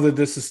 he'll know that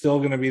this is still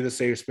going to be the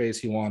safe space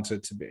he wants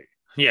it to be.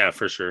 Yeah,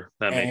 for sure.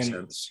 That makes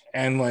sense.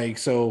 And like,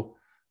 so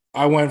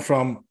I went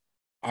from,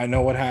 I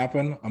know what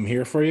happened, I'm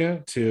here for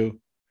you, to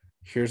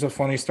here's a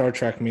funny Star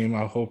Trek meme.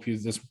 I hope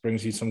this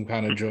brings you some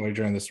kind of joy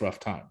during this rough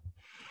time.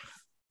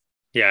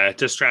 Yeah,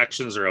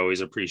 distractions are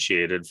always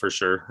appreciated, for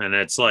sure. And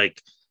it's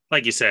like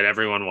you said,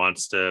 everyone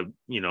wants to,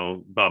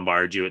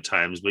 bombard you at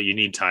times, but you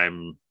need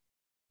time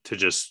to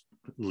just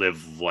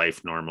live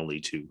life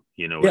normally too,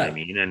 you know what I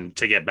mean? And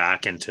to get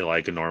back into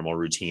like a normal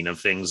routine of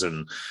things,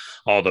 and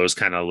all those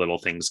kind of little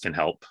things can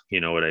help,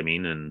 you know what I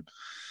mean? And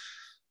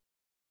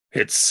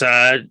it's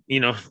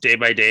day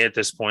by day at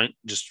this point,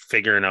 just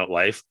figuring out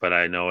life. But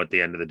I know at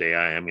the end of the day,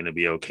 I am going to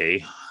be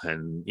okay,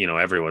 and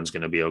everyone's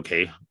going to be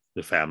okay.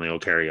 The family will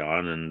carry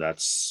on, and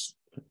that's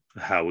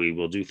how we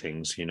will do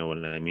things, you know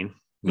what I mean?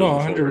 No,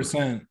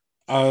 100%.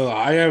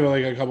 I have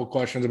like a couple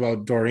questions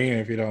about Doreen,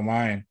 if you don't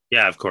mind.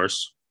 Yeah, of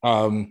course.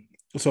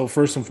 So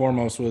first and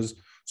foremost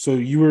so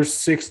you were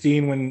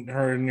 16 when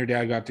her and your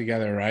dad got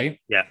together, right?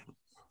 Yeah.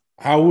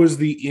 How was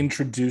the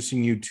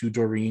introducing you to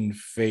Doreen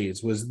phase?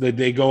 Did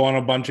they go on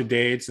a bunch of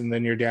dates, and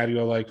then your dad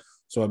go like,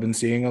 so I've been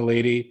seeing a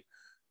lady?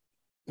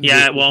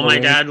 Yeah, well, my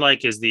dad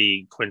like is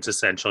the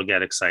quintessential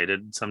get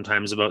excited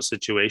sometimes about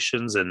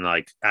situations, and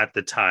like at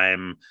the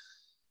time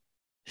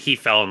he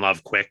fell in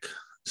love quick.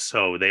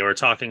 So they were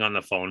talking on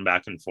the phone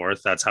back and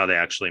forth. That's how they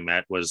actually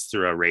met, was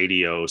through a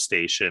radio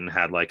station,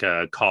 had like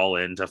a call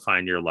in to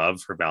find your love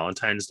for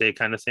Valentine's Day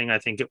kind of thing, I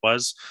think it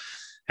was.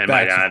 And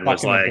my dad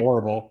was like,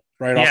 adorable.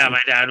 Right. Yeah,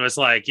 my dad was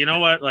like, you know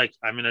what? Like,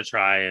 I'm going to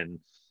try. And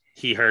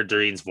he heard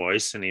Doreen's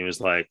voice, and he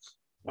was like,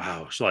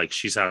 wow, like,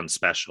 she sounds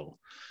special.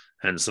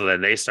 And so then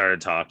they started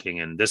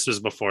talking, and this was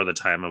before the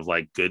time of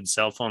like good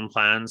cell phone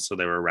plans. So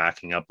they were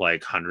racking up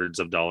like hundreds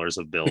of dollars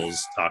of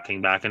bills,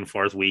 talking back and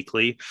forth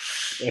weekly.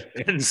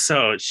 And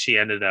so she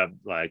ended up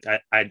like,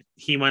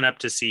 he went up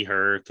to see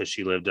her because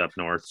she lived up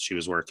north. She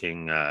was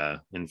working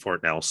in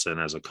Fort Nelson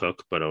as a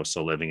cook, but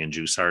also living in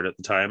Jussard at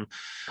the time.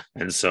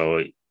 And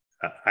so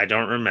I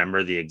don't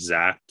remember the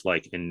exact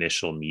like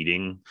initial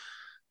meeting.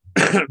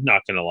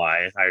 Not gonna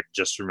lie, I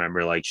just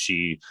remember like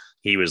he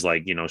was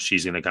like, you know,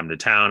 she's gonna come to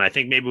town. I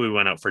think maybe we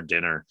went out for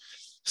dinner,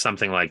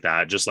 something like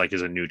that, just like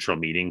as a neutral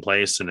meeting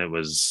place. And it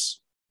was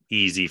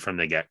easy from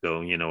the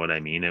get-go, you know what I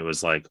mean? It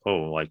was like,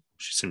 oh, like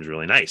she seems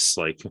really nice,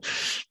 like,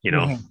 you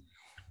know.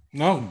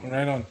 No,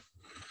 right on.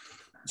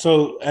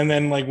 So, and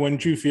then like, when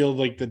did you feel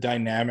like the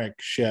dynamic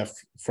shift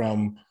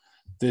from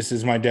this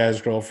is my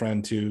dad's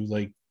girlfriend to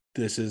like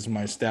this is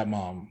my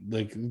stepmom?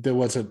 Like, there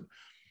was a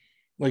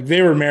like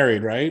they were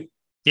married, right?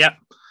 Yeah.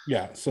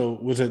 Yeah. So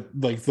was it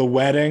like the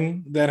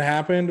wedding that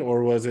happened,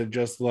 or was it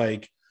just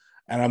like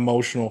an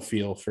emotional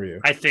feel for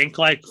you? I think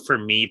like for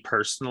me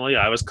personally,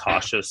 I was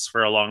cautious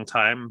for a long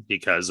time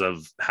because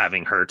of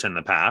having hurt in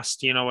the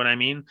past, you know what I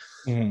mean?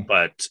 Mhm.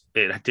 But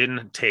it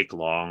didn't take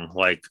long.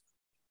 Like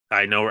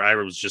I know I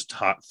was just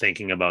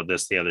thinking about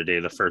this the other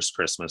day, the first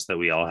Christmas that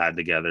we all had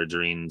together.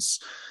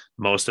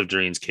 Most of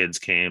Doreen's kids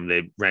came.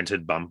 They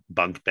rented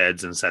bunk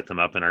beds and set them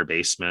up in our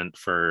basement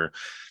for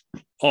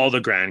all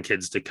the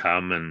grandkids to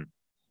come. And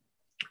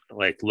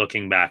like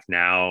looking back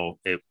now,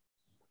 it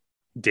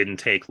didn't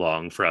take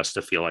long for us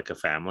to feel like a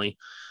family.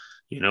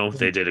 You know,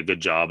 they did a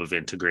good job of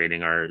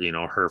integrating our, you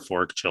know, her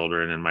 4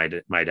 children and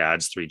my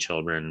dad's 3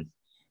 children.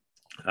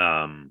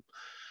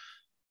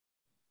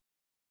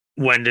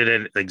 When did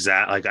it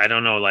like I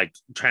don't know, like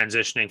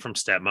transitioning from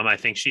stepmom, I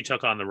think she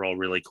took on the role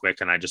really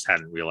quick and I just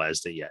hadn't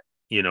realized it yet.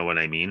 You know what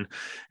I mean?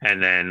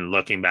 And then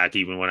looking back,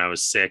 even when I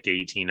was sick,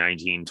 18,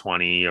 19,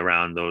 20,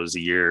 around those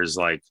years,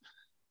 like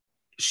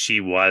she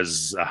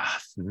was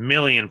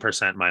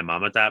 1,000,000% my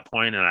mom at that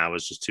point, and I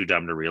was just too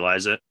dumb to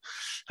realize it,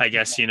 I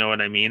guess. You know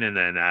what I mean? And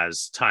then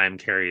as time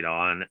carried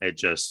on,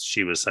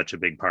 she was such a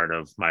big part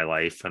of my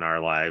life and our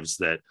lives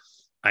that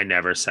I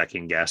never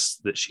second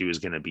guessed that she was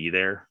going to be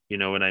there. You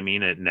know what I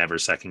mean? It never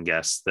second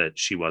guessed that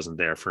she wasn't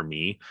there for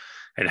me.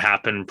 It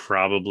happened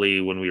probably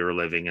when we were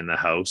living in the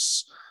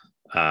house.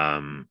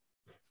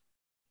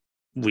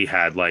 We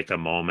had like a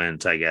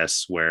moment, I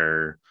guess,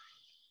 where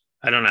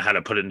I don't know how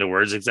to put it into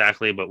words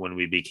exactly, but when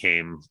we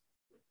became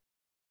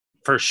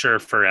for sure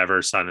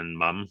forever son and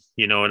mom,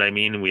 you know what I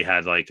mean? We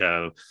had like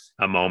a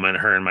moment.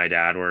 Her and my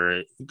dad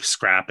were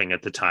scrapping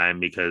at the time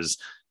because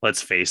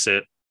let's face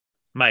it,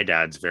 my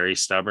dad's very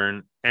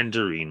stubborn and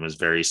Doreen was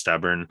very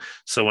stubborn.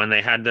 So when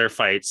they had their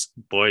fights,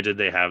 boy, did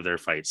they have their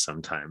fights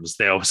sometimes.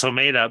 They also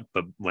made up,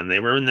 but when they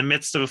were in the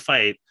midst of a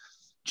fight,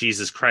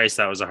 Jesus Christ,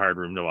 that was a hard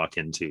room to walk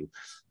into.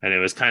 And it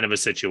was kind of a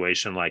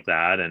situation like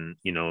that. And,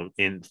 you know,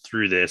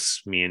 through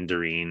this, me and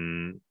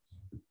Doreen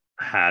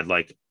had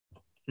like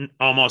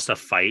almost a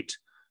fight,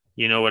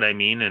 you know what I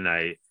mean? And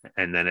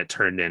then it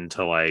turned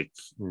into like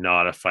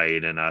not a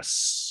fight and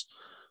us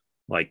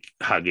like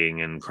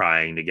hugging and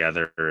crying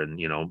together. And,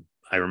 you know,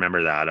 I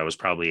remember that I was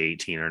probably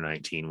 18 or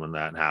 19 when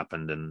that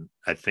happened. And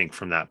I think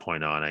from that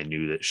point on, I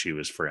knew that she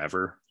was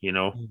forever, you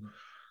know,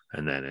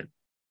 and then it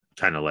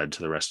kind of led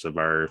to the rest of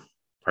our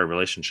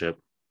relationship.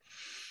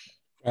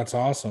 That's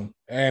awesome.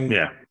 And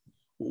yeah,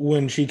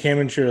 when she came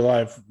into your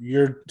life,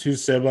 your 2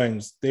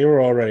 siblings, they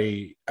were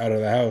already out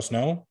of the house,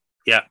 no?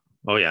 Yeah.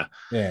 Oh yeah.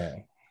 Yeah.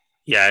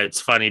 Yeah. It's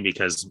funny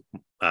because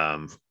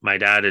my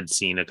dad had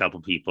seen a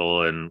couple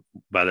people, and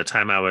by the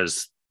time I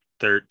was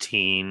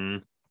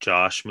 13,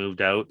 Josh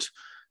moved out.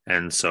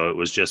 And so it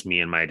was just me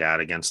and my dad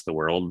against the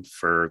world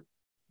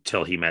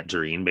till he met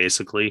Doreen,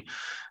 basically.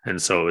 And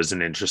so it was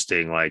an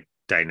interesting like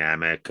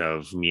dynamic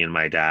of me and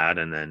my dad.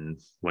 And then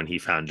when he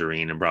found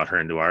Doreen and brought her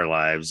into our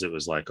lives, it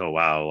was like, oh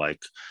wow,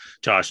 like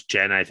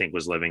Jen I think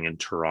was living in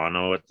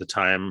Toronto at the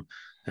time,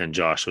 and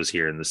Josh was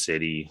here in the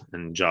city.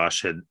 And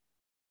Josh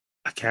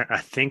I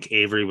think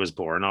Avery was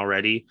born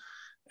already,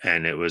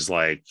 and it was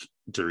like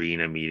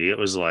Doreen immediate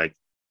was like,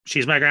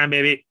 she's my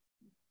grandbaby.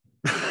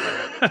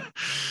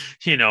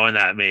 You know, and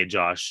that made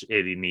Josh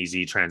an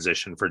easy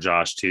transition for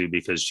Josh too,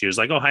 because she was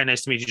like, oh hi,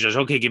 nice to meet you, Josh.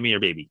 Okay, give me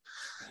your baby.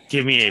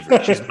 Give me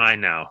Avery. She's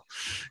mine now.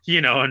 You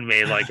know, and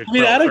made like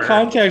out of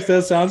context,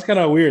 that sounds kind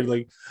of weird.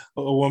 Like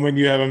a woman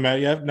you haven't met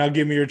yet. Now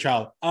give me your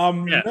child.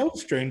 Yeah. No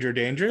stranger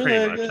danger.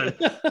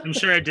 I'm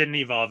sure it didn't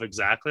evolve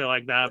exactly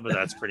like that, but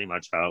that's pretty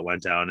much how it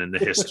went down in the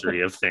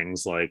history of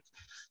things. Like,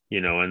 you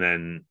know, and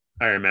then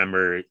I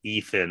remember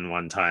Ethan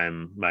one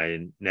time,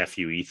 my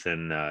nephew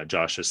Ethan,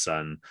 Josh's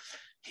son,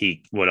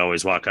 he would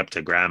always walk up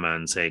to grandma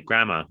and say,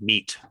 grandma,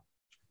 meat.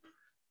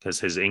 Because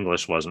his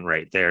English wasn't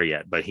right there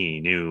yet, but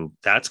he knew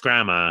that's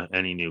grandma,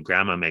 and he knew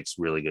grandma makes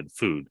really good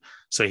food.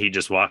 So he'd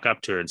just walk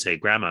up to her and say,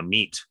 grandma,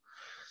 meat.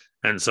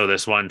 And so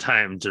this one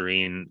time,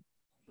 Doreen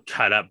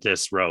cut up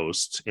this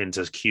roast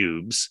into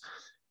cubes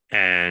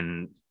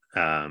and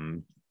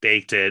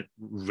baked it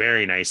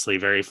very nicely,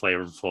 very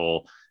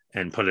flavorful,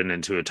 and put it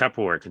into a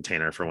Tupperware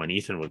container for when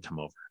Ethan would come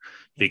over.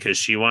 because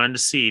she wanted to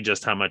see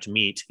just how much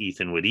meat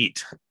Ethan would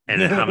eat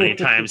and then how many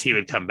times he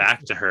would come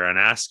back to her and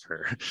ask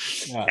her.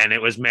 Yeah. And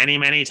it was many,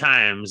 many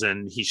times.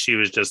 And she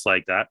was just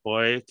like, that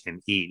boy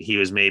can eat. He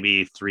was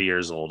maybe 3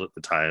 years old at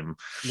the time.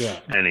 Yeah.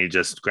 And he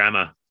just,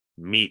 grandma,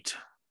 meat.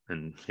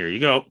 And here you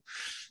go.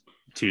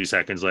 2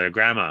 seconds later,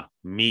 grandma,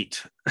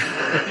 meat.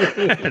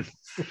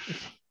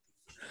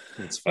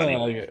 It's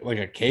funny. Like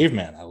a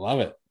caveman. I love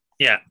it.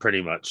 Yeah,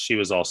 pretty much. She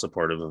was all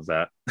supportive of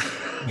that.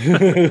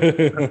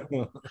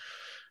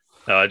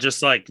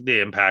 Just like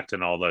the impact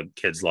in all the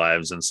kids'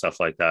 lives and stuff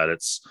like that.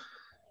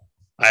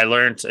 I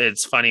learned,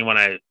 it's funny when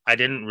I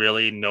didn't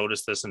really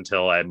notice this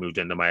until I moved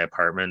into my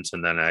apartment.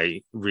 And then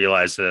I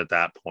realized that at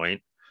that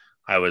point,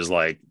 I was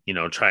like,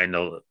 trying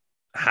to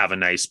have a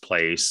nice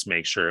place,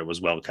 make sure it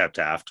was well kept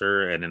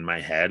after. And in my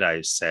head,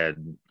 I said,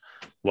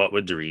 what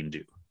would Doreen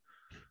do?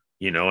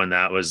 And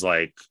that was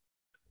like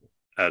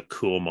a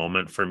cool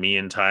moment for me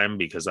in time,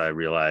 because I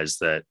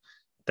realized that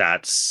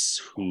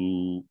that's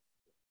who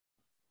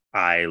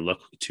I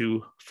look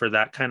to for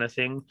that kind of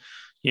thing.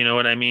 You know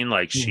what I mean?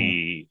 Like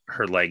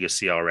her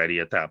legacy already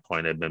at that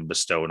point had been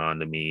bestowed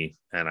onto me,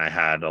 and I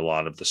had a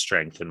lot of the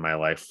strength in my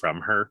life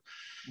from her.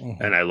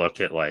 And I look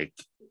at like,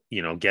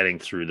 getting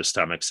through the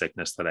stomach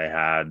sickness that I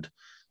had,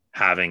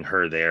 having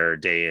her there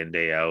day in,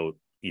 day out.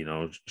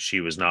 She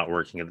was not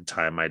working at the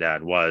time, my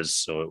dad was,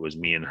 so it was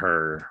me and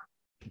her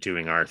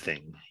doing our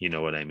thing. You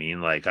know what I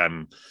mean? Like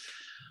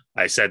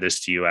I said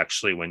this to you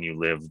actually when you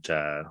lived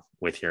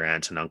with your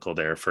aunt and uncle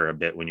there for a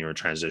bit when you were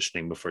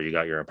transitioning before you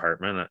got your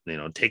apartment.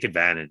 Take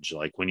advantage.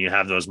 Like when you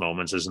have those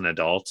moments as an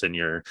adult and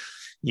you're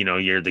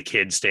the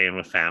kid staying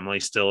with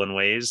family still in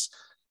ways,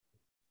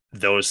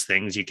 those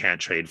things you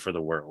can't trade for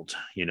the world.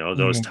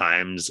 Those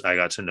times I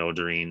got to know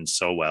Doreen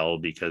so well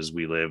because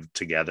we lived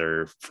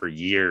together for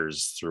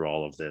years through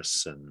all of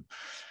this. And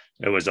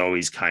it was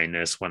always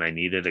kindness. When I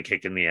needed a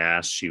kick in the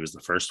ass, she was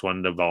the first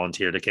one to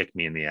volunteer to kick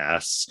me in the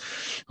ass.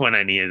 When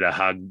I needed a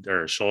hug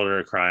or a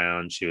shoulder to cry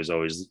on, she was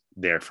always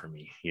there for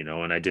me,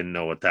 and I didn't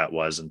know what that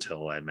was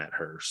until I met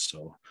her.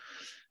 So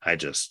I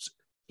just,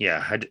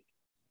 I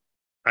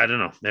don't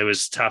know. It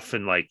was tough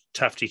and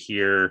tough to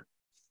hear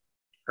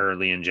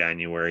early in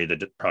January,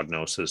 the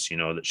prognosis,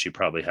 that she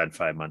probably had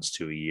 5 months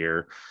to a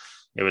year.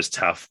 It was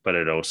tough, but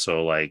it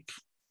also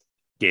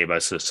gave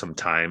us some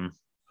time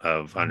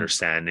of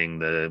understanding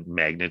the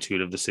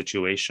magnitude of the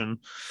situation,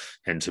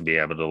 and to be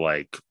able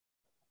to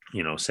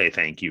say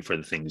thank you for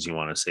the things you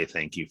want to say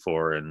thank you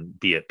for, and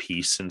be at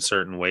peace in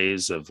certain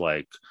ways of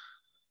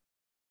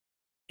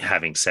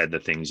having said the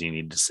things you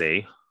need to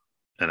say.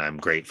 And I'm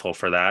grateful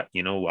for that.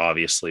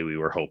 Obviously we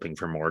were hoping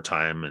for more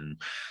time and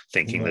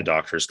thinking the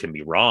doctors can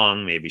be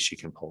wrong. Maybe she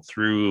can pull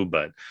through,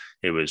 but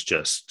it was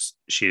just,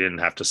 she didn't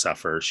have to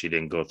suffer. She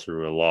didn't go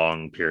through a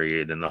long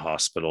period in the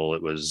hospital.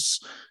 It was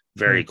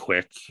very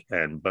quick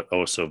but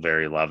also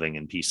very loving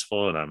and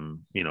peaceful. And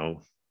I'm,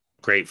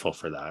 grateful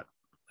for that.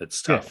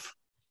 It's tough.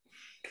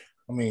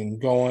 I mean,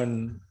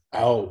 going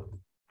out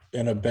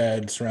in a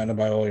bed surrounded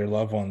by all your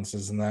loved ones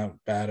isn't that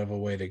bad of a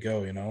way to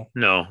go,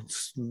 No,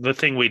 it's the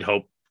thing we'd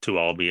hope to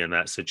all be in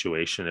that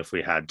situation if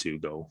we had to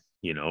go,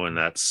 and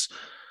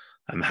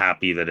I'm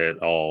happy that it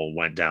all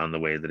went down the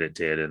way that it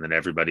did, and that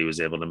everybody was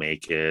able to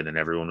make it and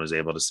everyone was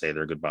able to say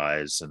their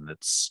goodbyes. And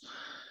it's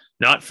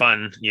not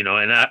fun,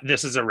 and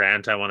this is a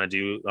rant I want to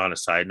do on a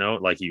side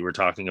note, like you were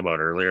talking about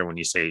earlier, when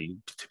you say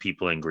to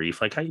people in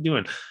grief, how you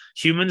doing?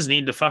 Humans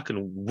need to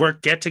fucking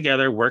get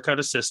together, work out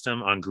a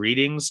system on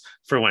greetings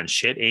for when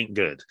shit ain't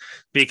good.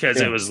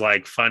 Because it was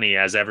funny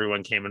as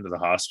everyone came into the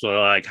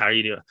hospital, how are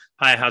you doing?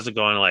 Hi, how's it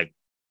going?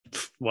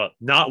 Well,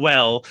 not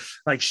well,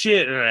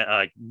 shit.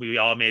 We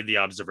all made the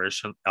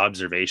observation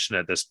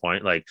at this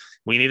point,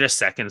 we need a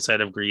second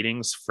set of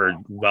greetings for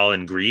well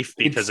in grief,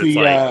 because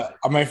it's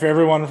my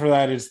favorite one for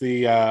that is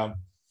the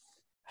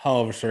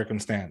hell of a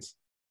circumstance.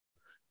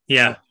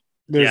 Yeah,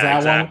 there's that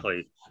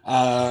exactly.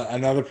 One.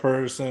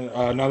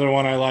 Another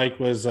one I like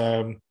was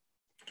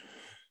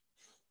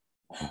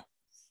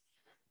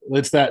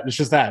it's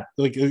just that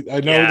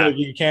I know that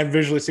you can't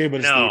visually see it,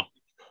 but no.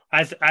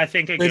 I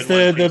think it's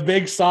the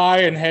big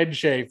sigh and head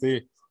shake.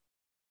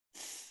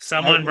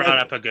 Someone brought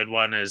up a good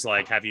one is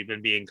have you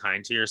been being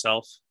kind to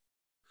yourself?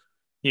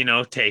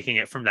 Taking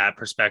it from that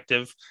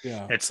perspective.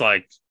 Yeah. It's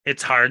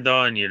it's hard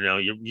though. And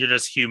you're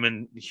just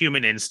human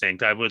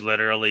instinct. I would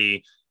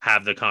literally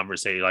have the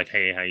conversation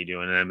hey, how you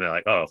doing? And I'd be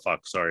like, oh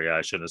fuck, sorry,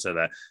 I shouldn't have said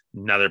that.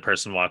 Another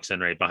person walks in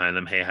right behind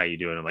them. Hey, how you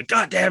doing? I'm like,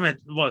 God damn it.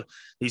 Well,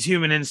 these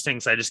human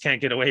instincts, I just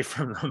can't get away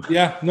from them.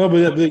 Yeah, no,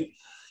 but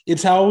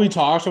it's how we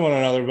talk to one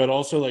another, but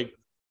also like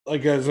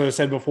as I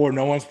said before,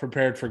 no one's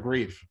prepared for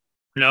grief.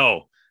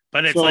 No,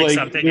 but it's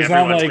something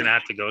everyone's gonna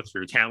have to go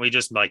through. Can't we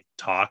just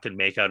talk and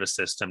make out a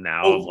system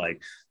now of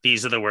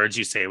these are the words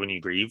you say when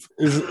you grieve?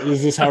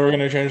 Is this how we're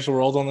gonna change the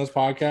world on this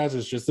podcast?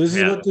 It's just this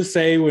is what to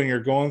say when you're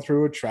going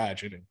through a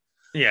tragedy.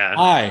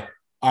 Yeah.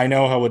 I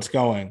know how it's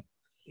going.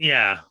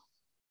 Yeah.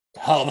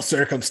 Hell of a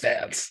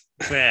circumstance.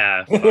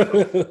 Yeah.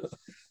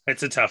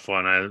 It's a tough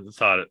one. I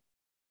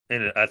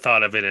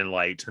thought of it in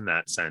light in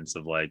that sense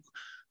of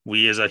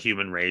we as a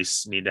human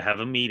race need to have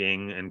a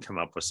meeting and come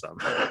up with some.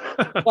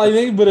 I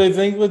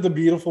think what the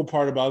beautiful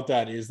part about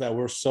that is that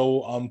we're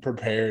so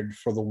unprepared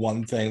for the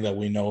one thing that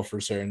we know for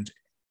certainty.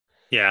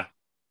 Yeah.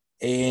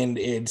 And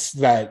it's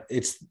that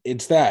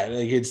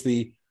like it's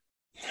the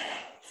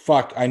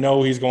fuck. I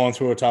know he's going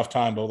through a tough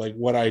time, but like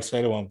what I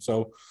say to him.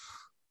 So,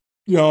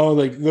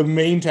 like the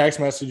main text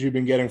message you've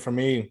been getting from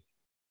me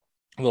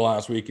the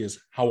last week is,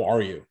 "How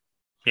are you?"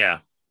 Yeah.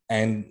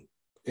 And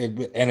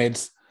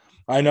it's,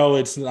 I know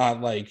it's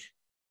not like,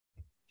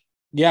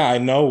 yeah, I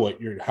know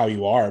how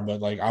you are,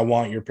 but like I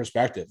want your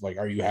perspective. Like,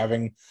 are you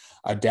having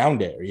a down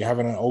day? Are you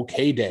having an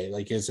okay day?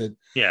 Like, is it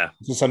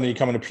something you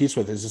come to peace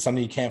with? Is it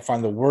something you can't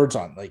find the words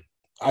on? Like,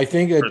 I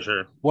think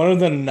one of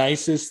the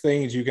nicest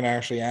things you can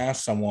actually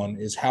ask someone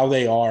is how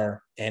they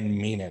are and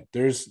mean it.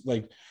 There's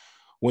like,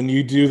 when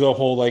you do the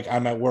whole, like,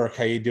 I'm at work,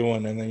 how you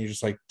doing? And then you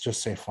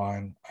just say,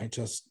 fine. I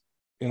just,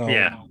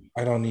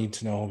 I don't need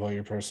to know about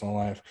your personal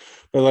life.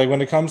 But like,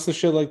 when it comes to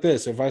shit like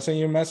this, if I send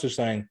you a message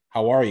saying,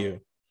 how are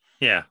you?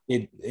 Yeah.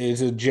 It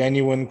is a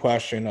genuine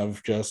question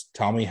of just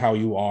tell me how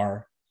you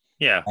are.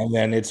 Yeah. And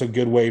then it's a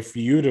good way for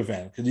you to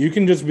vent. Because you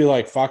can just be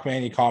like, fuck,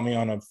 man, you caught me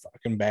on a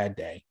fucking bad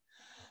day.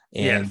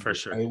 And for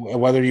sure.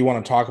 Whether you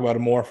want to talk about it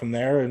more from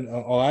there and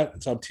all that,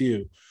 it's up to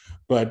you.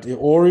 But,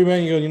 or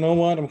even you know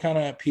what, I'm kind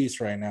of at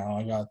peace right now.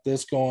 I got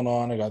this going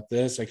on. I got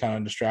this. I kind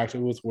of distracted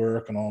with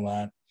work and all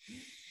that.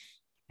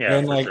 Yeah.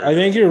 And like, sure. I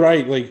think you're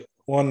right. Like,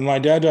 when my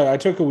dad died, I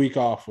took a week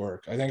off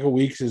work. I think a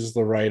week is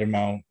the right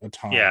amount of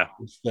time. Yeah.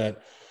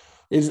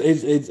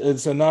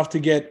 It's enough to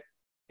get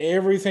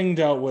everything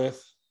dealt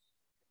with.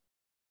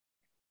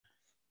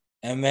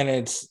 And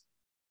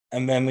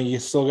then you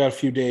still got a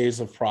few days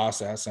of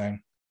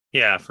processing.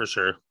 Yeah, for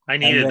sure. I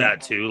needed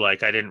that too.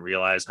 Like, I didn't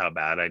realize how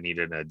bad I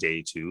needed a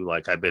day too.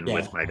 Like, I've been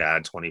with my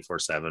dad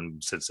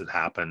 24/7 since it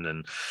happened.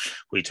 And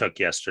we took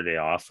yesterday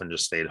off and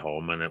just stayed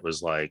home. And it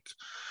was like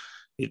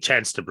a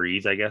chance to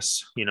breathe, I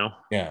guess,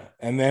 Yeah.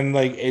 And then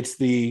like, it's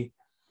the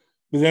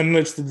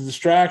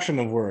distraction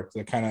of work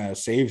that kind of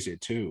saves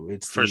it too.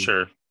 It's for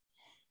sure.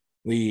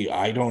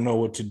 I don't know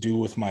what to do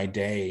with my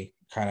day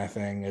kind of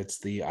thing. It's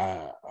the,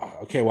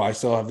 okay, well, I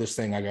still have this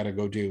thing I got to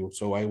go do.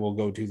 So I will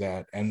go do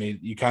that. And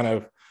you kind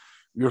of,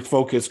 your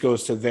focus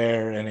goes to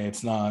there and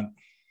it's not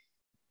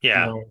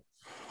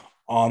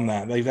on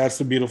that. Like, that's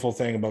the beautiful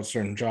thing about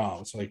certain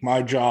jobs. Like,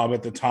 my job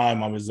at the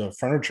time, I was a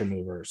furniture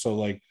mover. So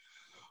like,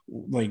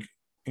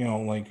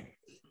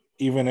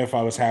 even if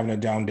I was having a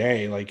down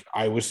day, like,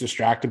 I was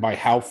distracted by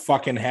how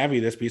fucking heavy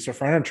this piece of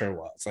furniture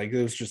was. Like,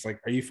 it was just like,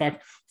 are you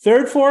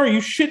third floor? Are you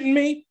shitting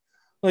me?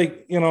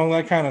 Like,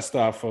 that kind of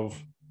stuff of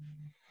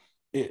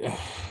it.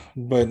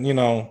 But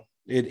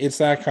it's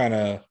that kind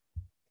of,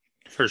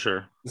 for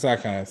sure, it's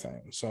that kind of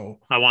thing. So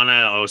I want to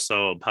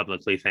also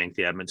publicly thank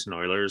the Edmonton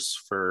Oilers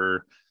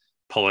for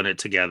pulling it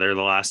together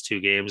the last two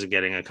games and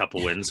getting a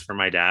couple wins for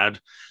my dad.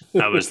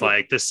 I was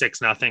like, the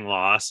 6-0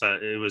 loss,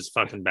 it was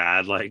fucking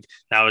bad. Like,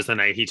 that was the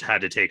night he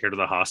had to take her to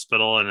the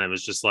hospital. And it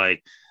was just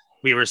like,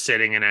 we were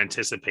sitting in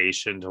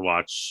anticipation to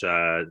watch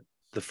the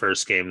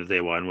first game that they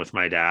won with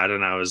my dad.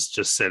 And I was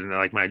just sitting there,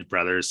 like, my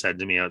brother said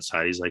to me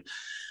outside, he's like,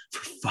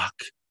 for fuck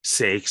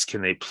sakes,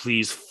 can they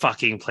please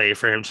fucking play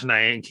for him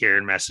tonight? And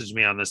Kieran messaged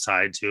me on the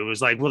side too. It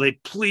was like, will they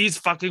please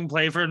fucking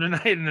play for him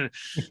tonight? And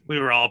we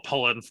were all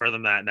pulling for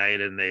them that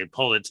night, and they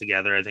pulled it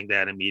together. I think they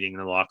had a meeting in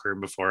the locker room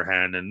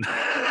beforehand, and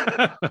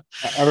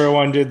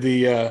everyone did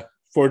the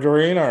Fort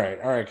Doreen. All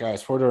right,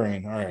 guys, Fort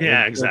Doreen. All right,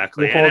 yeah,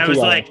 exactly. And I was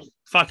like,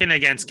 fucking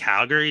against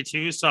Calgary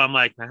too. So I'm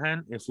like,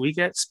 man, if we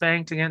get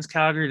spanked against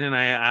Calgary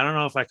tonight, I don't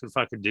know if I could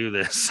fucking do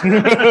this.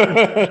 and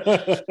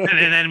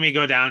then we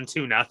go down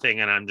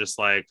 2-0, and I'm just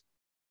like,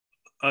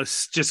 I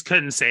just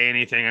couldn't say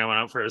anything. I went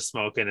out for a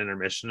smoke in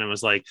intermission and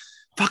was like,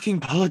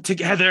 fucking pull it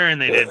together.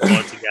 And they did pull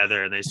it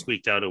together, and they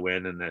squeaked out a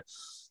win. And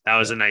that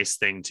was a nice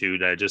thing too,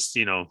 to just,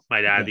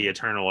 my dad, the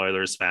eternal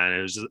Oilers fan,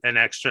 it was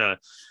just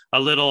a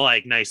little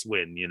like nice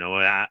win,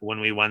 when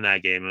we won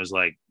that game, it was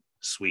like,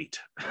 sweet.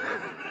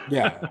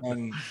 Yeah.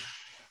 And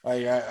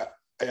I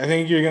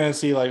think you're going to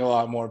see like a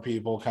lot more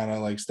people kind of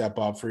like step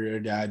up for your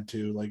dad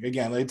too. Like,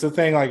 again, it's a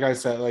thing. Like I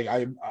said, like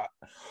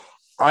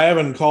I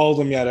haven't called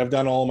him yet. I've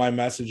done all my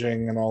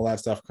messaging and all that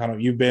stuff. Kind of,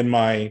 you've been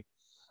my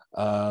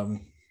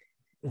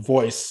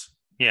voice.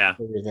 Yeah.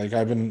 Like,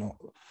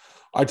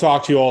 I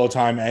talk to you all the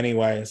time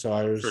anyway. So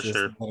I was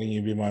letting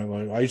you be my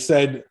voice. I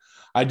said,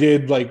 I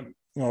did like,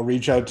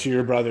 reach out to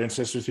your brother and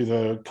sister through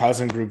the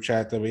cousin group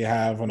chat that we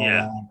have and all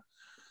that.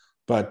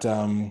 But,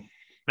 man,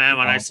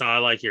 when I saw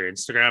like your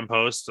Instagram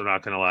post, I'm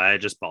not going to lie, I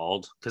just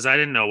bawled because I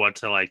didn't know what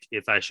to like,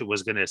 if I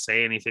was going to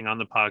say anything on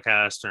the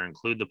podcast or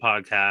include the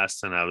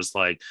podcast. And I was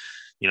like,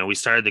 we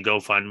started the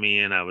GoFundMe,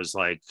 and I was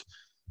like,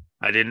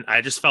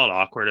 I just felt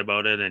awkward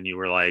about it. And you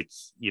were like,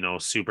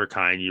 super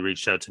kind. You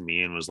reached out to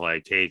me and was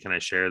like, hey, can I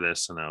share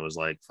this? And I was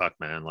like, fuck,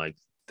 man, like,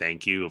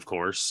 thank you, of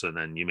course. And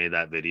then you made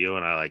that video,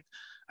 and I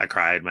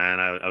cried, man.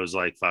 I was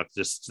like, fuck,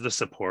 just the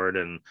support.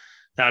 And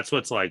that's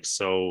what's like,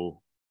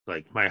 so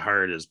like, my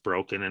heart is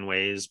broken in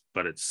ways,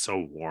 but it's so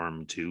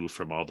warm too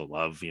from all the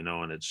love,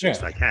 and it's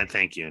just, I can't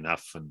thank you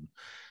enough. And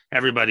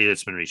everybody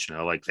that's been reaching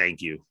out, like,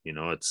 thank you. You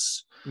know,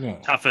 it's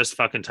toughest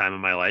fucking time of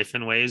my life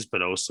in ways,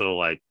 but also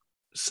like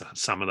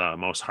some of the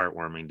most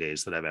heartwarming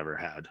days that I've ever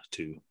had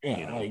too. Yeah,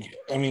 you know? like,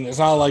 I mean, it's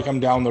not like I'm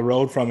down the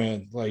road from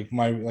it. Like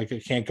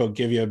I can't go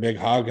give you a big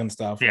hug and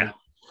stuff. Yeah, like,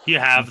 you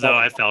have though.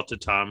 I felt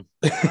it, Tom.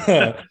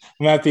 I'm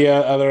at the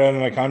other end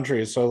of the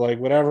country, so like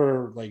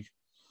whatever, like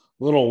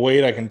little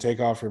weight I can take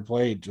off your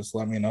plate, just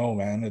let me know,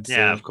 man. It's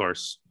of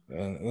course.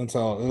 That's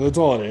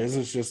all it is.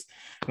 It's just,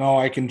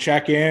 I can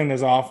check in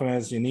as often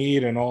as you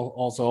need, and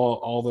also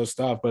all this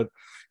stuff. But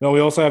we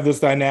also have this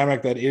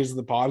dynamic that is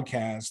the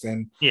podcast,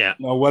 and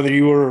whether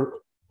you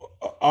were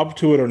up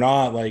to it or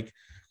not, like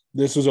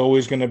this is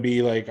always going to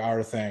be like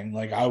our thing.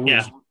 Like I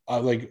was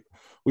like,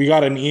 we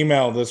got an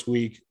email this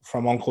week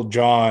from Uncle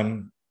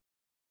John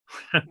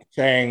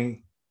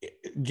saying,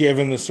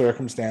 given the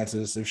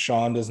circumstances, if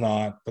Sean does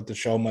not, but the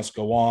show must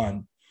go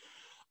on,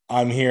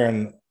 I'm here.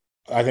 And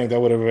I think that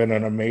would have been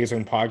an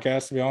amazing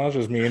podcast, to be honest,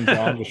 just me and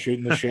John just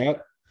shooting the shit.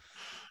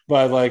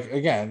 But like,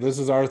 again, this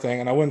is our thing,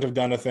 and I wouldn't have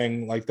done a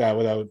thing like that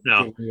without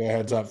giving you a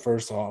heads up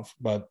first off.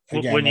 But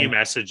again, when you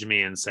messaged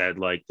me and said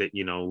like that,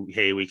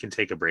 hey, we can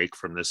take a break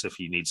from this if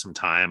you need some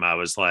time, I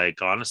was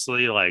like,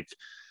 honestly, like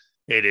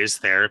it is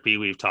therapy.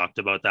 We've talked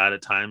about that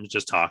at times,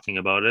 just talking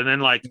about it.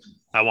 And like,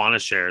 I want to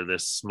share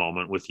this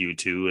moment with you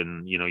too.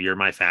 And, you're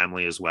my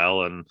family as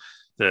well. And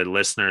the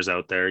listeners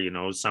out there,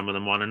 some of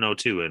them want to know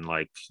too. And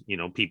like,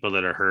 people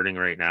that are hurting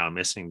right now,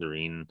 missing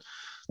Doreen,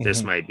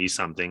 this might be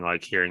something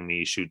like hearing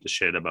me shoot the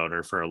shit about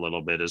her for a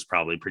little bit is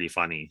probably pretty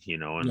funny,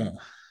 and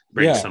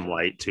bring some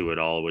light to it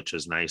all, which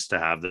is nice to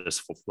have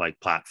this like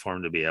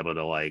platform to be able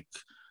to like,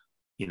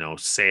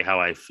 say how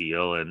I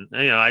feel. And,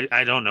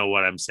 I don't know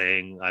what I'm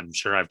saying. I'm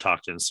sure I've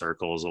talked in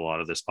circles a lot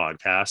of this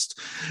podcast,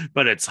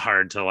 but it's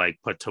hard to like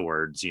put to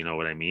words, you know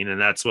what I mean? And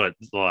that's what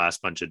the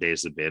last bunch of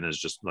days have been, is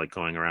just like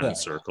going around in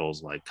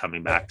circles, like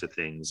coming back to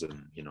things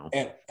and,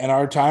 And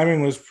our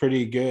timing was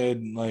pretty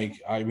good. Like,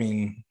 I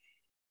mean,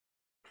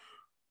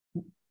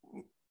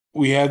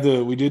 we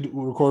did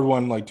record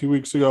one like 2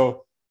 weeks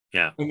ago.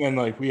 Yeah. And then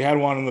like we had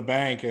one in the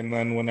bank. And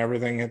then when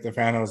everything hit the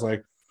fan, I was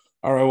like,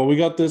 all right, well, we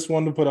got this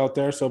one to put out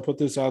there. So put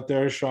this out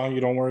there, Sean. You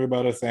don't worry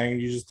about a thing.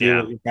 You just deal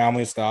with your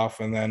family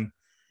stuff. And then,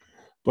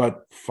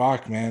 but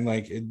fuck, man,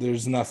 like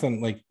there's nothing.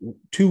 Like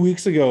 2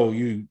 weeks ago,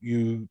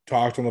 you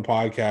talked on the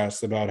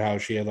podcast about how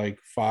she had like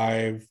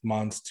 5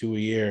 months to a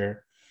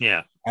year.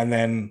 Yeah. And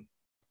then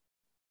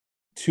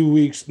 2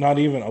 weeks, not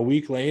even a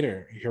week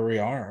later, here we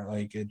are.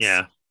 Like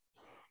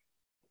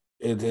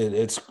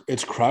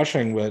it's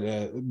crushing,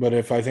 but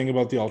if I think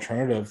about the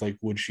alternative, like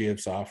would she have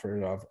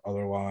suffered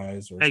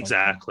otherwise? Or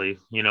exactly,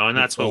 and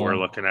that's what we're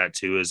looking at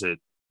too. Is it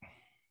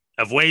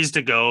of ways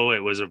to go?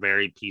 It was a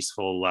very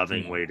peaceful,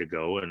 loving way to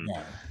go, and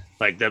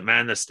like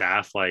the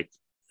staff, like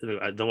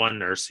the one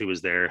nurse who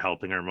was there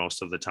helping her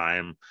most of the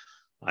time.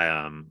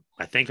 I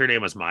think her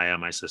name was Maya.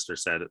 My sister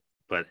said it,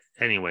 but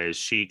anyways,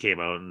 she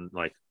came out and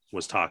like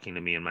was talking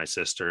to me and my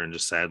sister and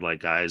just said like,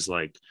 guys,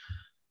 like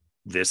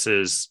this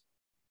is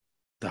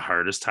the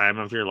hardest time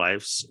of your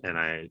lives, and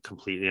I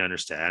completely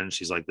understand.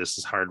 She's like, this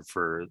is hard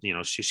for,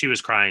 she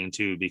was crying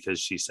too, because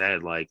she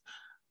said like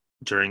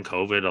during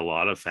COVID, a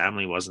lot of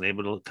family wasn't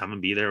able to come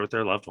and be there with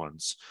their loved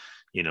ones,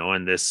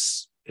 and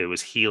it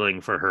was healing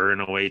for her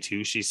in a way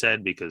too, she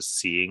said, because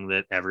seeing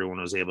that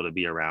everyone was able to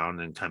be around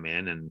and come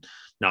in, and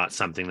not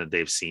something that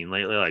they've seen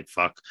lately. Like,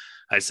 fuck,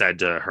 I said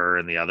to her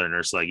and the other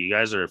nurse, like, you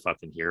guys are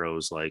fucking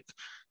heroes. Like,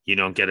 you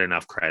don't get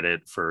enough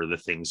credit for the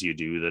things you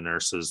do. The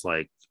nurses,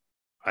 like,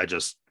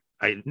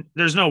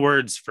 there's no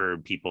words for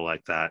people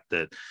like that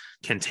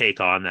can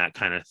take on that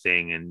kind of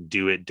thing and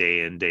do it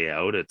day in, day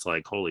out. It's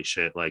like, holy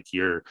shit, like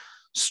you're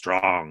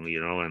strong,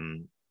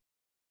 and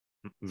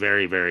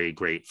very, very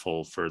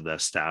grateful for the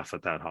staff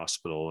at that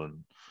hospital, and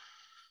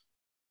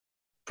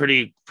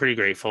pretty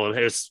grateful.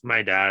 It was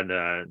my dad.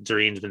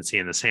 Doreen's been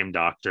seeing the same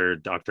doctor,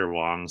 Dr.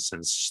 Wong,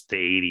 since the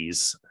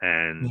 80s.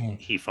 And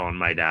he phoned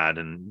my dad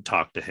and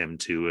talked to him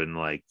too, and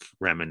like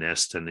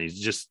reminisced. And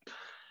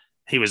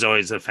he was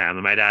always a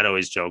family. My dad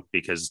always joked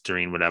because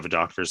Doreen would have a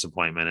doctor's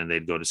appointment and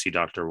they'd go to see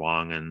Dr.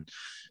 Wong, and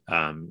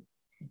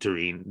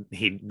Doreen,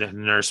 the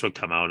nurse would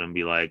come out and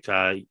be like,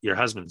 your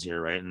husband's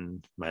here, right?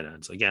 And my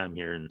dad's like, yeah, I'm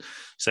here. And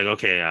he's like,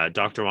 okay,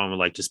 Dr. Wong would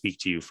like to speak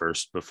to you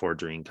first before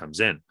Doreen comes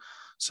in.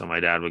 So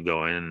my dad would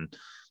go in, and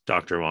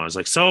Dr. Wong was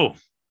like, so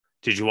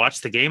did you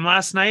watch the game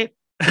last night?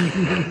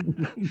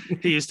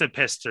 He used to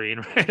piss Doreen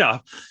right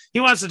off.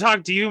 He wants to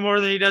talk to you more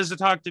than he does to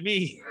talk to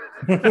me.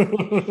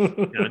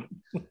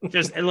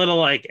 Just a little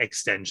like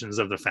extensions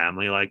of the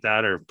family like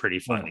that are pretty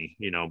funny.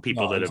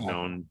 People that have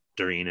known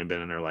Doreen and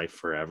been in her life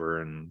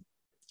forever, and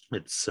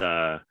it's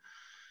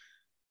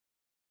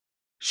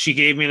she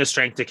gave me the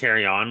strength to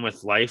carry on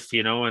with life,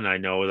 and I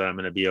know that I'm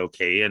going to be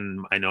okay,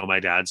 and I know my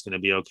dad's going to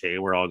be okay.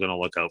 We're all going to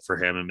look out for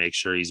him and make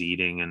sure he's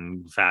eating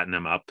and fatten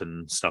him up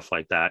and stuff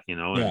like that,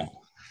 and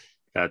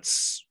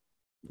that's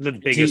the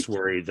biggest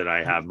worry that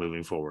I have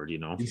moving forward.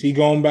 Is he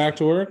going back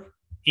to work?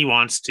 He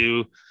wants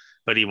to.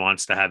 but he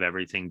wants to have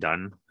everything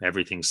done,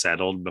 everything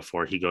settled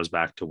before he goes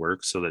back to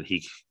work so that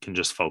he can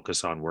just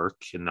focus on work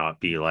and not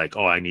be like,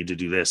 oh, I need to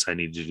do this, I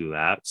need to do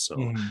that.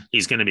 So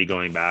he's going to be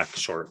going back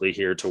shortly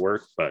here to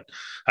work. But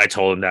I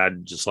told him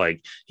that, just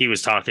like, he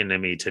was talking to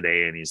me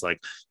today and he's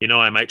like, you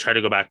know, I might try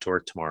to go back to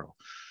work tomorrow.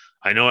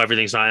 I know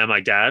everything's fine. I'm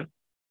like, Dad,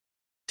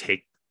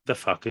 take the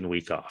fucking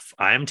week off.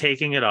 I'm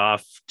taking it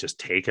off.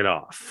 Just take it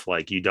off.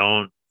 Like,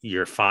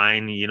 you're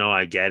fine. You know,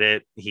 I get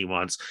it.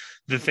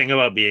 The thing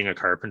about being a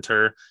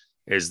carpenter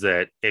is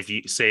that if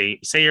you say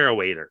you're a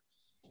waiter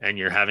and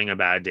you're having a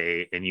bad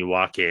day and you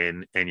walk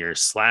in and you're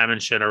slamming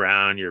shit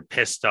around, you're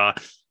pissed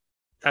off,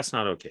 that's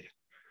not okay.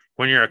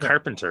 When you're a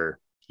carpenter,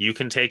 you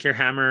can take your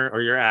hammer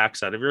or your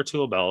axe out of your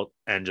tool belt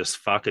and just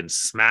fucking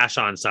smash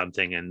on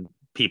something, and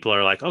people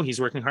are like, oh, he's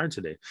working hard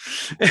today.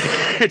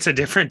 It's a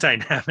different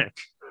dynamic.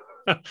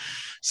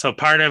 So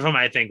part of him,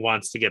 I think,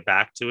 wants to get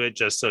back to it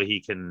just so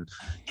he can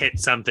hit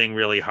something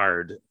really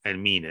hard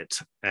and mean it.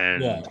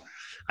 And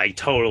I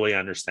totally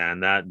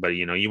understand that. But,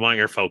 you know, you want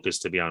your focus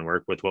to be on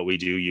work. With what we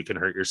do, you can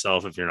hurt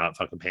yourself if you're not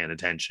fucking paying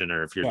attention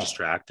or if you're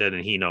distracted.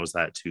 And he knows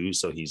that too.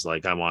 So he's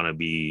like, I want to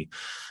be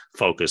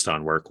focused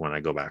on work when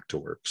I go back to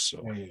work.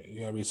 So you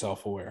gotta be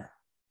self-aware.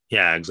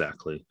 Yeah,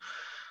 exactly.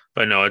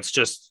 But no, it's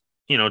just,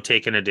 you know,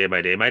 taking it day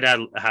by day. My dad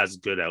has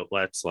good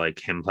outlets, like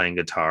him playing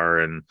guitar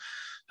and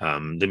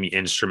the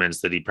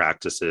instruments that he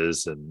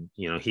practices, and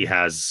you know, he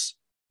has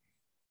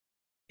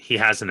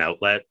an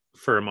outlet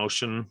for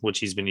emotion, which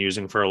he's been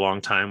using for a long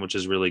time, which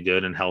is really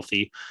good and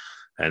healthy.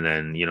 And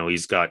then, you know,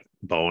 he's got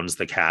Bones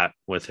the cat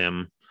with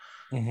him,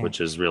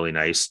 which is really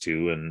nice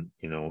too. And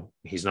you know,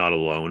 he's not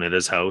alone at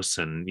his house.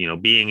 And you know,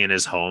 being in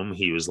his home,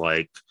 he was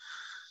like,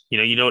 you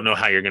know, you don't know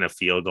how you're going to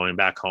feel going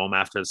back home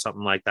after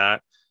something like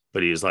that.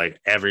 But he's like,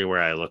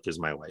 everywhere I look is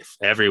my wife.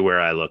 Everywhere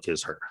I look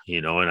is her,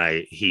 you know,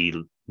 and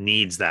he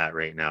needs that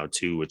right now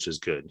too, which is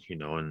good, you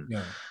know. And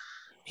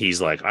he's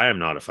like, I am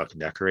not a fucking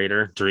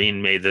decorator.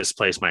 Doreen made this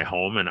place my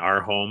home and our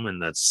home, and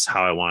that's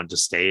how I want it to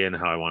stay and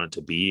how I want it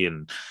to be.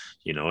 And,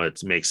 you know,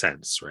 it makes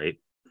sense, right?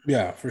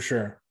 Yeah, for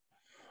sure.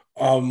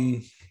 I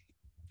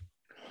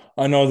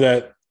know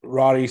that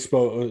Roddy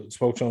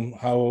spoke to him.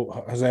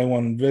 How has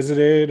anyone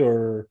visited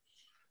or?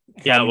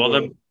 Yeah,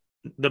 well,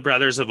 the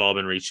brothers have all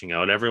been reaching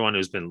out. Everyone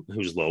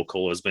who's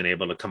local has been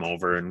able to come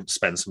over and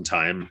spend some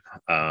time.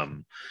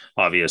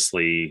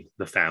 Obviously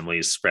the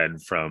families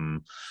spread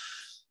from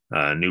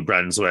New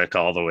Brunswick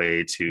all the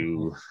way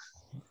to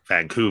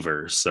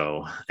Vancouver.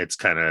 So it's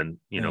kind of,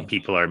 you know,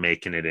 people are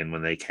making it in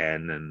when they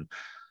can. And,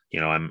 you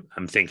know,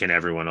 I'm thinking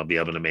everyone will be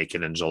able to make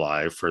it in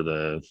July for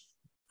the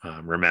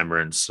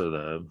remembrance of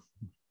the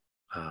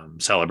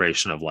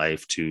celebration of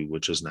life too,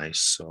 which is nice.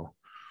 So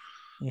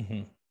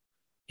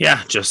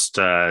yeah, just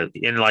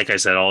and like I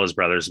said, all his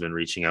brothers have been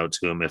reaching out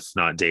to him, if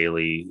not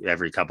daily,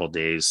 every couple of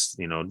days,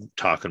 you know,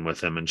 talking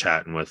with him and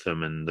chatting with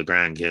him. And the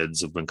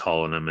grandkids have been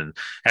calling him. And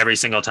every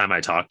single time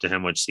I talk to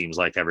him, which seems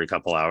like every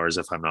couple hours,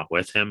 if I'm not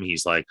with him,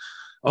 he's like,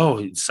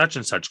 oh, such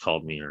and such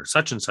called me, or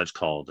such and such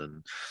called.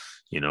 And,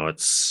 you know,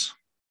 it's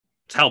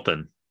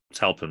helping. It's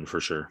helping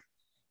for sure.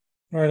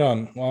 Right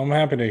on. Well, I'm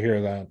happy to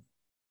hear that.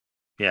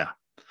 Yeah.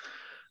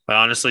 But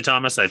honestly,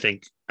 Thomas, I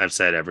think I've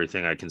said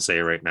everything I can say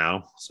right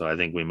now. So I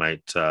think we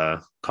might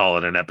call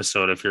it an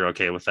episode if you're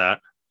okay with that.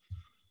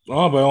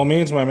 Oh, by all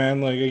means, my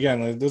man. Like,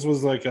 again, like, this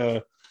was like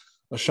a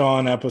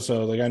Sean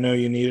episode. Like, I know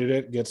you needed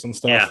it. Get some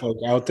stuff like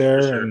out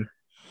there. Sure. And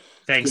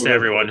thanks to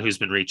everyone who's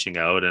been reaching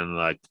out, and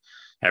like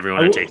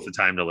everyone who takes the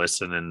time to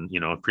listen, and, you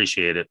know,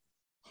 appreciate it.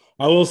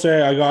 I will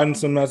say I gotten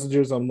some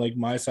messages on like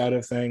my side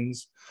of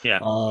things. Yeah.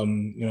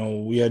 You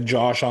know, we had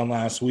Josh on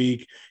last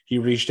week. He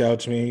reached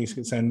out to me,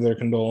 send their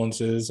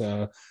condolences.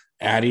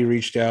 Addie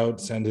reached out,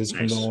 send his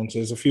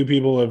condolences. A few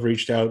people have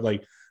reached out,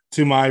 like,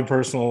 to my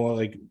personal,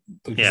 like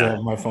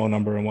my phone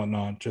number and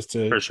whatnot, just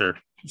to for sure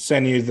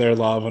send you their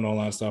love and all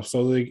that stuff.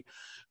 So like,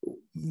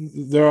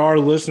 there are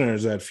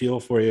listeners that feel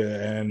for you,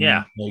 and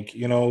like,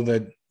 you know,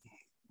 that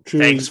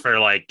truly. Thanks for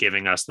like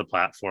giving us the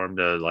platform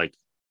to like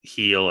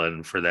heal,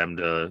 and for them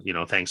to, you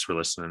know, thanks for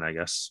listening, I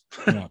guess.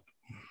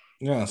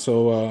 Yeah.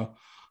 So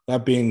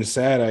that being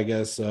said, I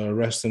guess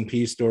rest in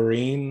peace,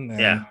 Doreen.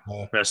 And,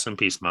 rest in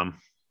peace, Mom.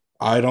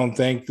 I don't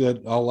think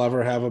that I'll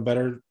ever have a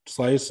better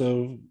slice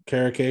of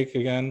carrot cake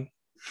again.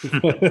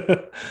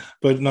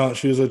 But no,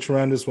 she was a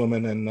tremendous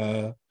woman,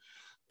 and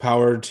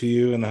power to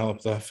you, and I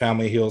hope the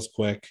family heals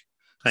quick.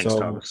 Thanks,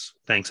 Thomas.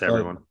 Thanks,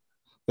 everyone.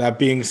 That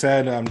being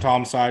said, I'm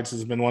Tom Sides. This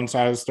has been One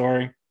Side of the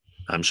Story.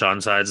 I'm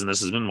Sean Sides, and this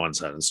has been One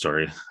Side of the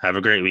Story. Have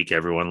a great week,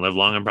 everyone. Live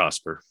long and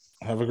prosper.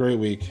 Have a great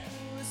week.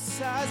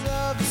 Sides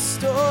of the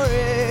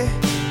story.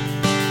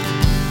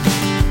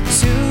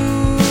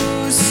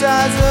 Two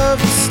sides of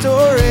the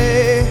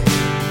story.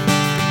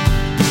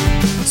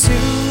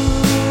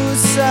 Two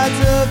sides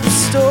of the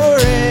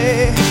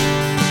story.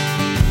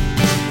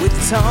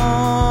 With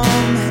Tom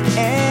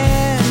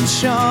and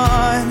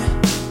Sean.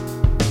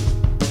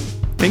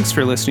 Thanks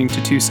for listening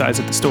to Two Sides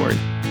of the Story.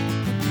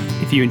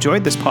 If you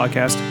enjoyed this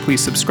podcast,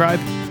 please subscribe,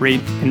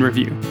 rate, and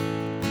review.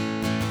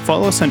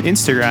 Follow us on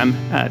Instagram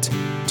at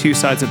Two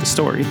Sides of the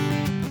Story.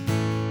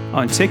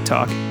 on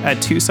TikTok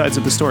at 2 Sides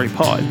of the Story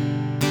Pod.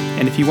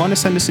 And if you want to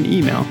send us an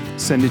email,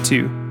 send it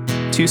to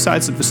 2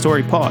 Sides of the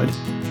Story Pod.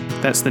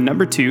 That's the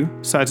number 2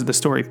 Sides of the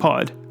Story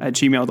Pod at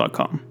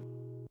gmail.com.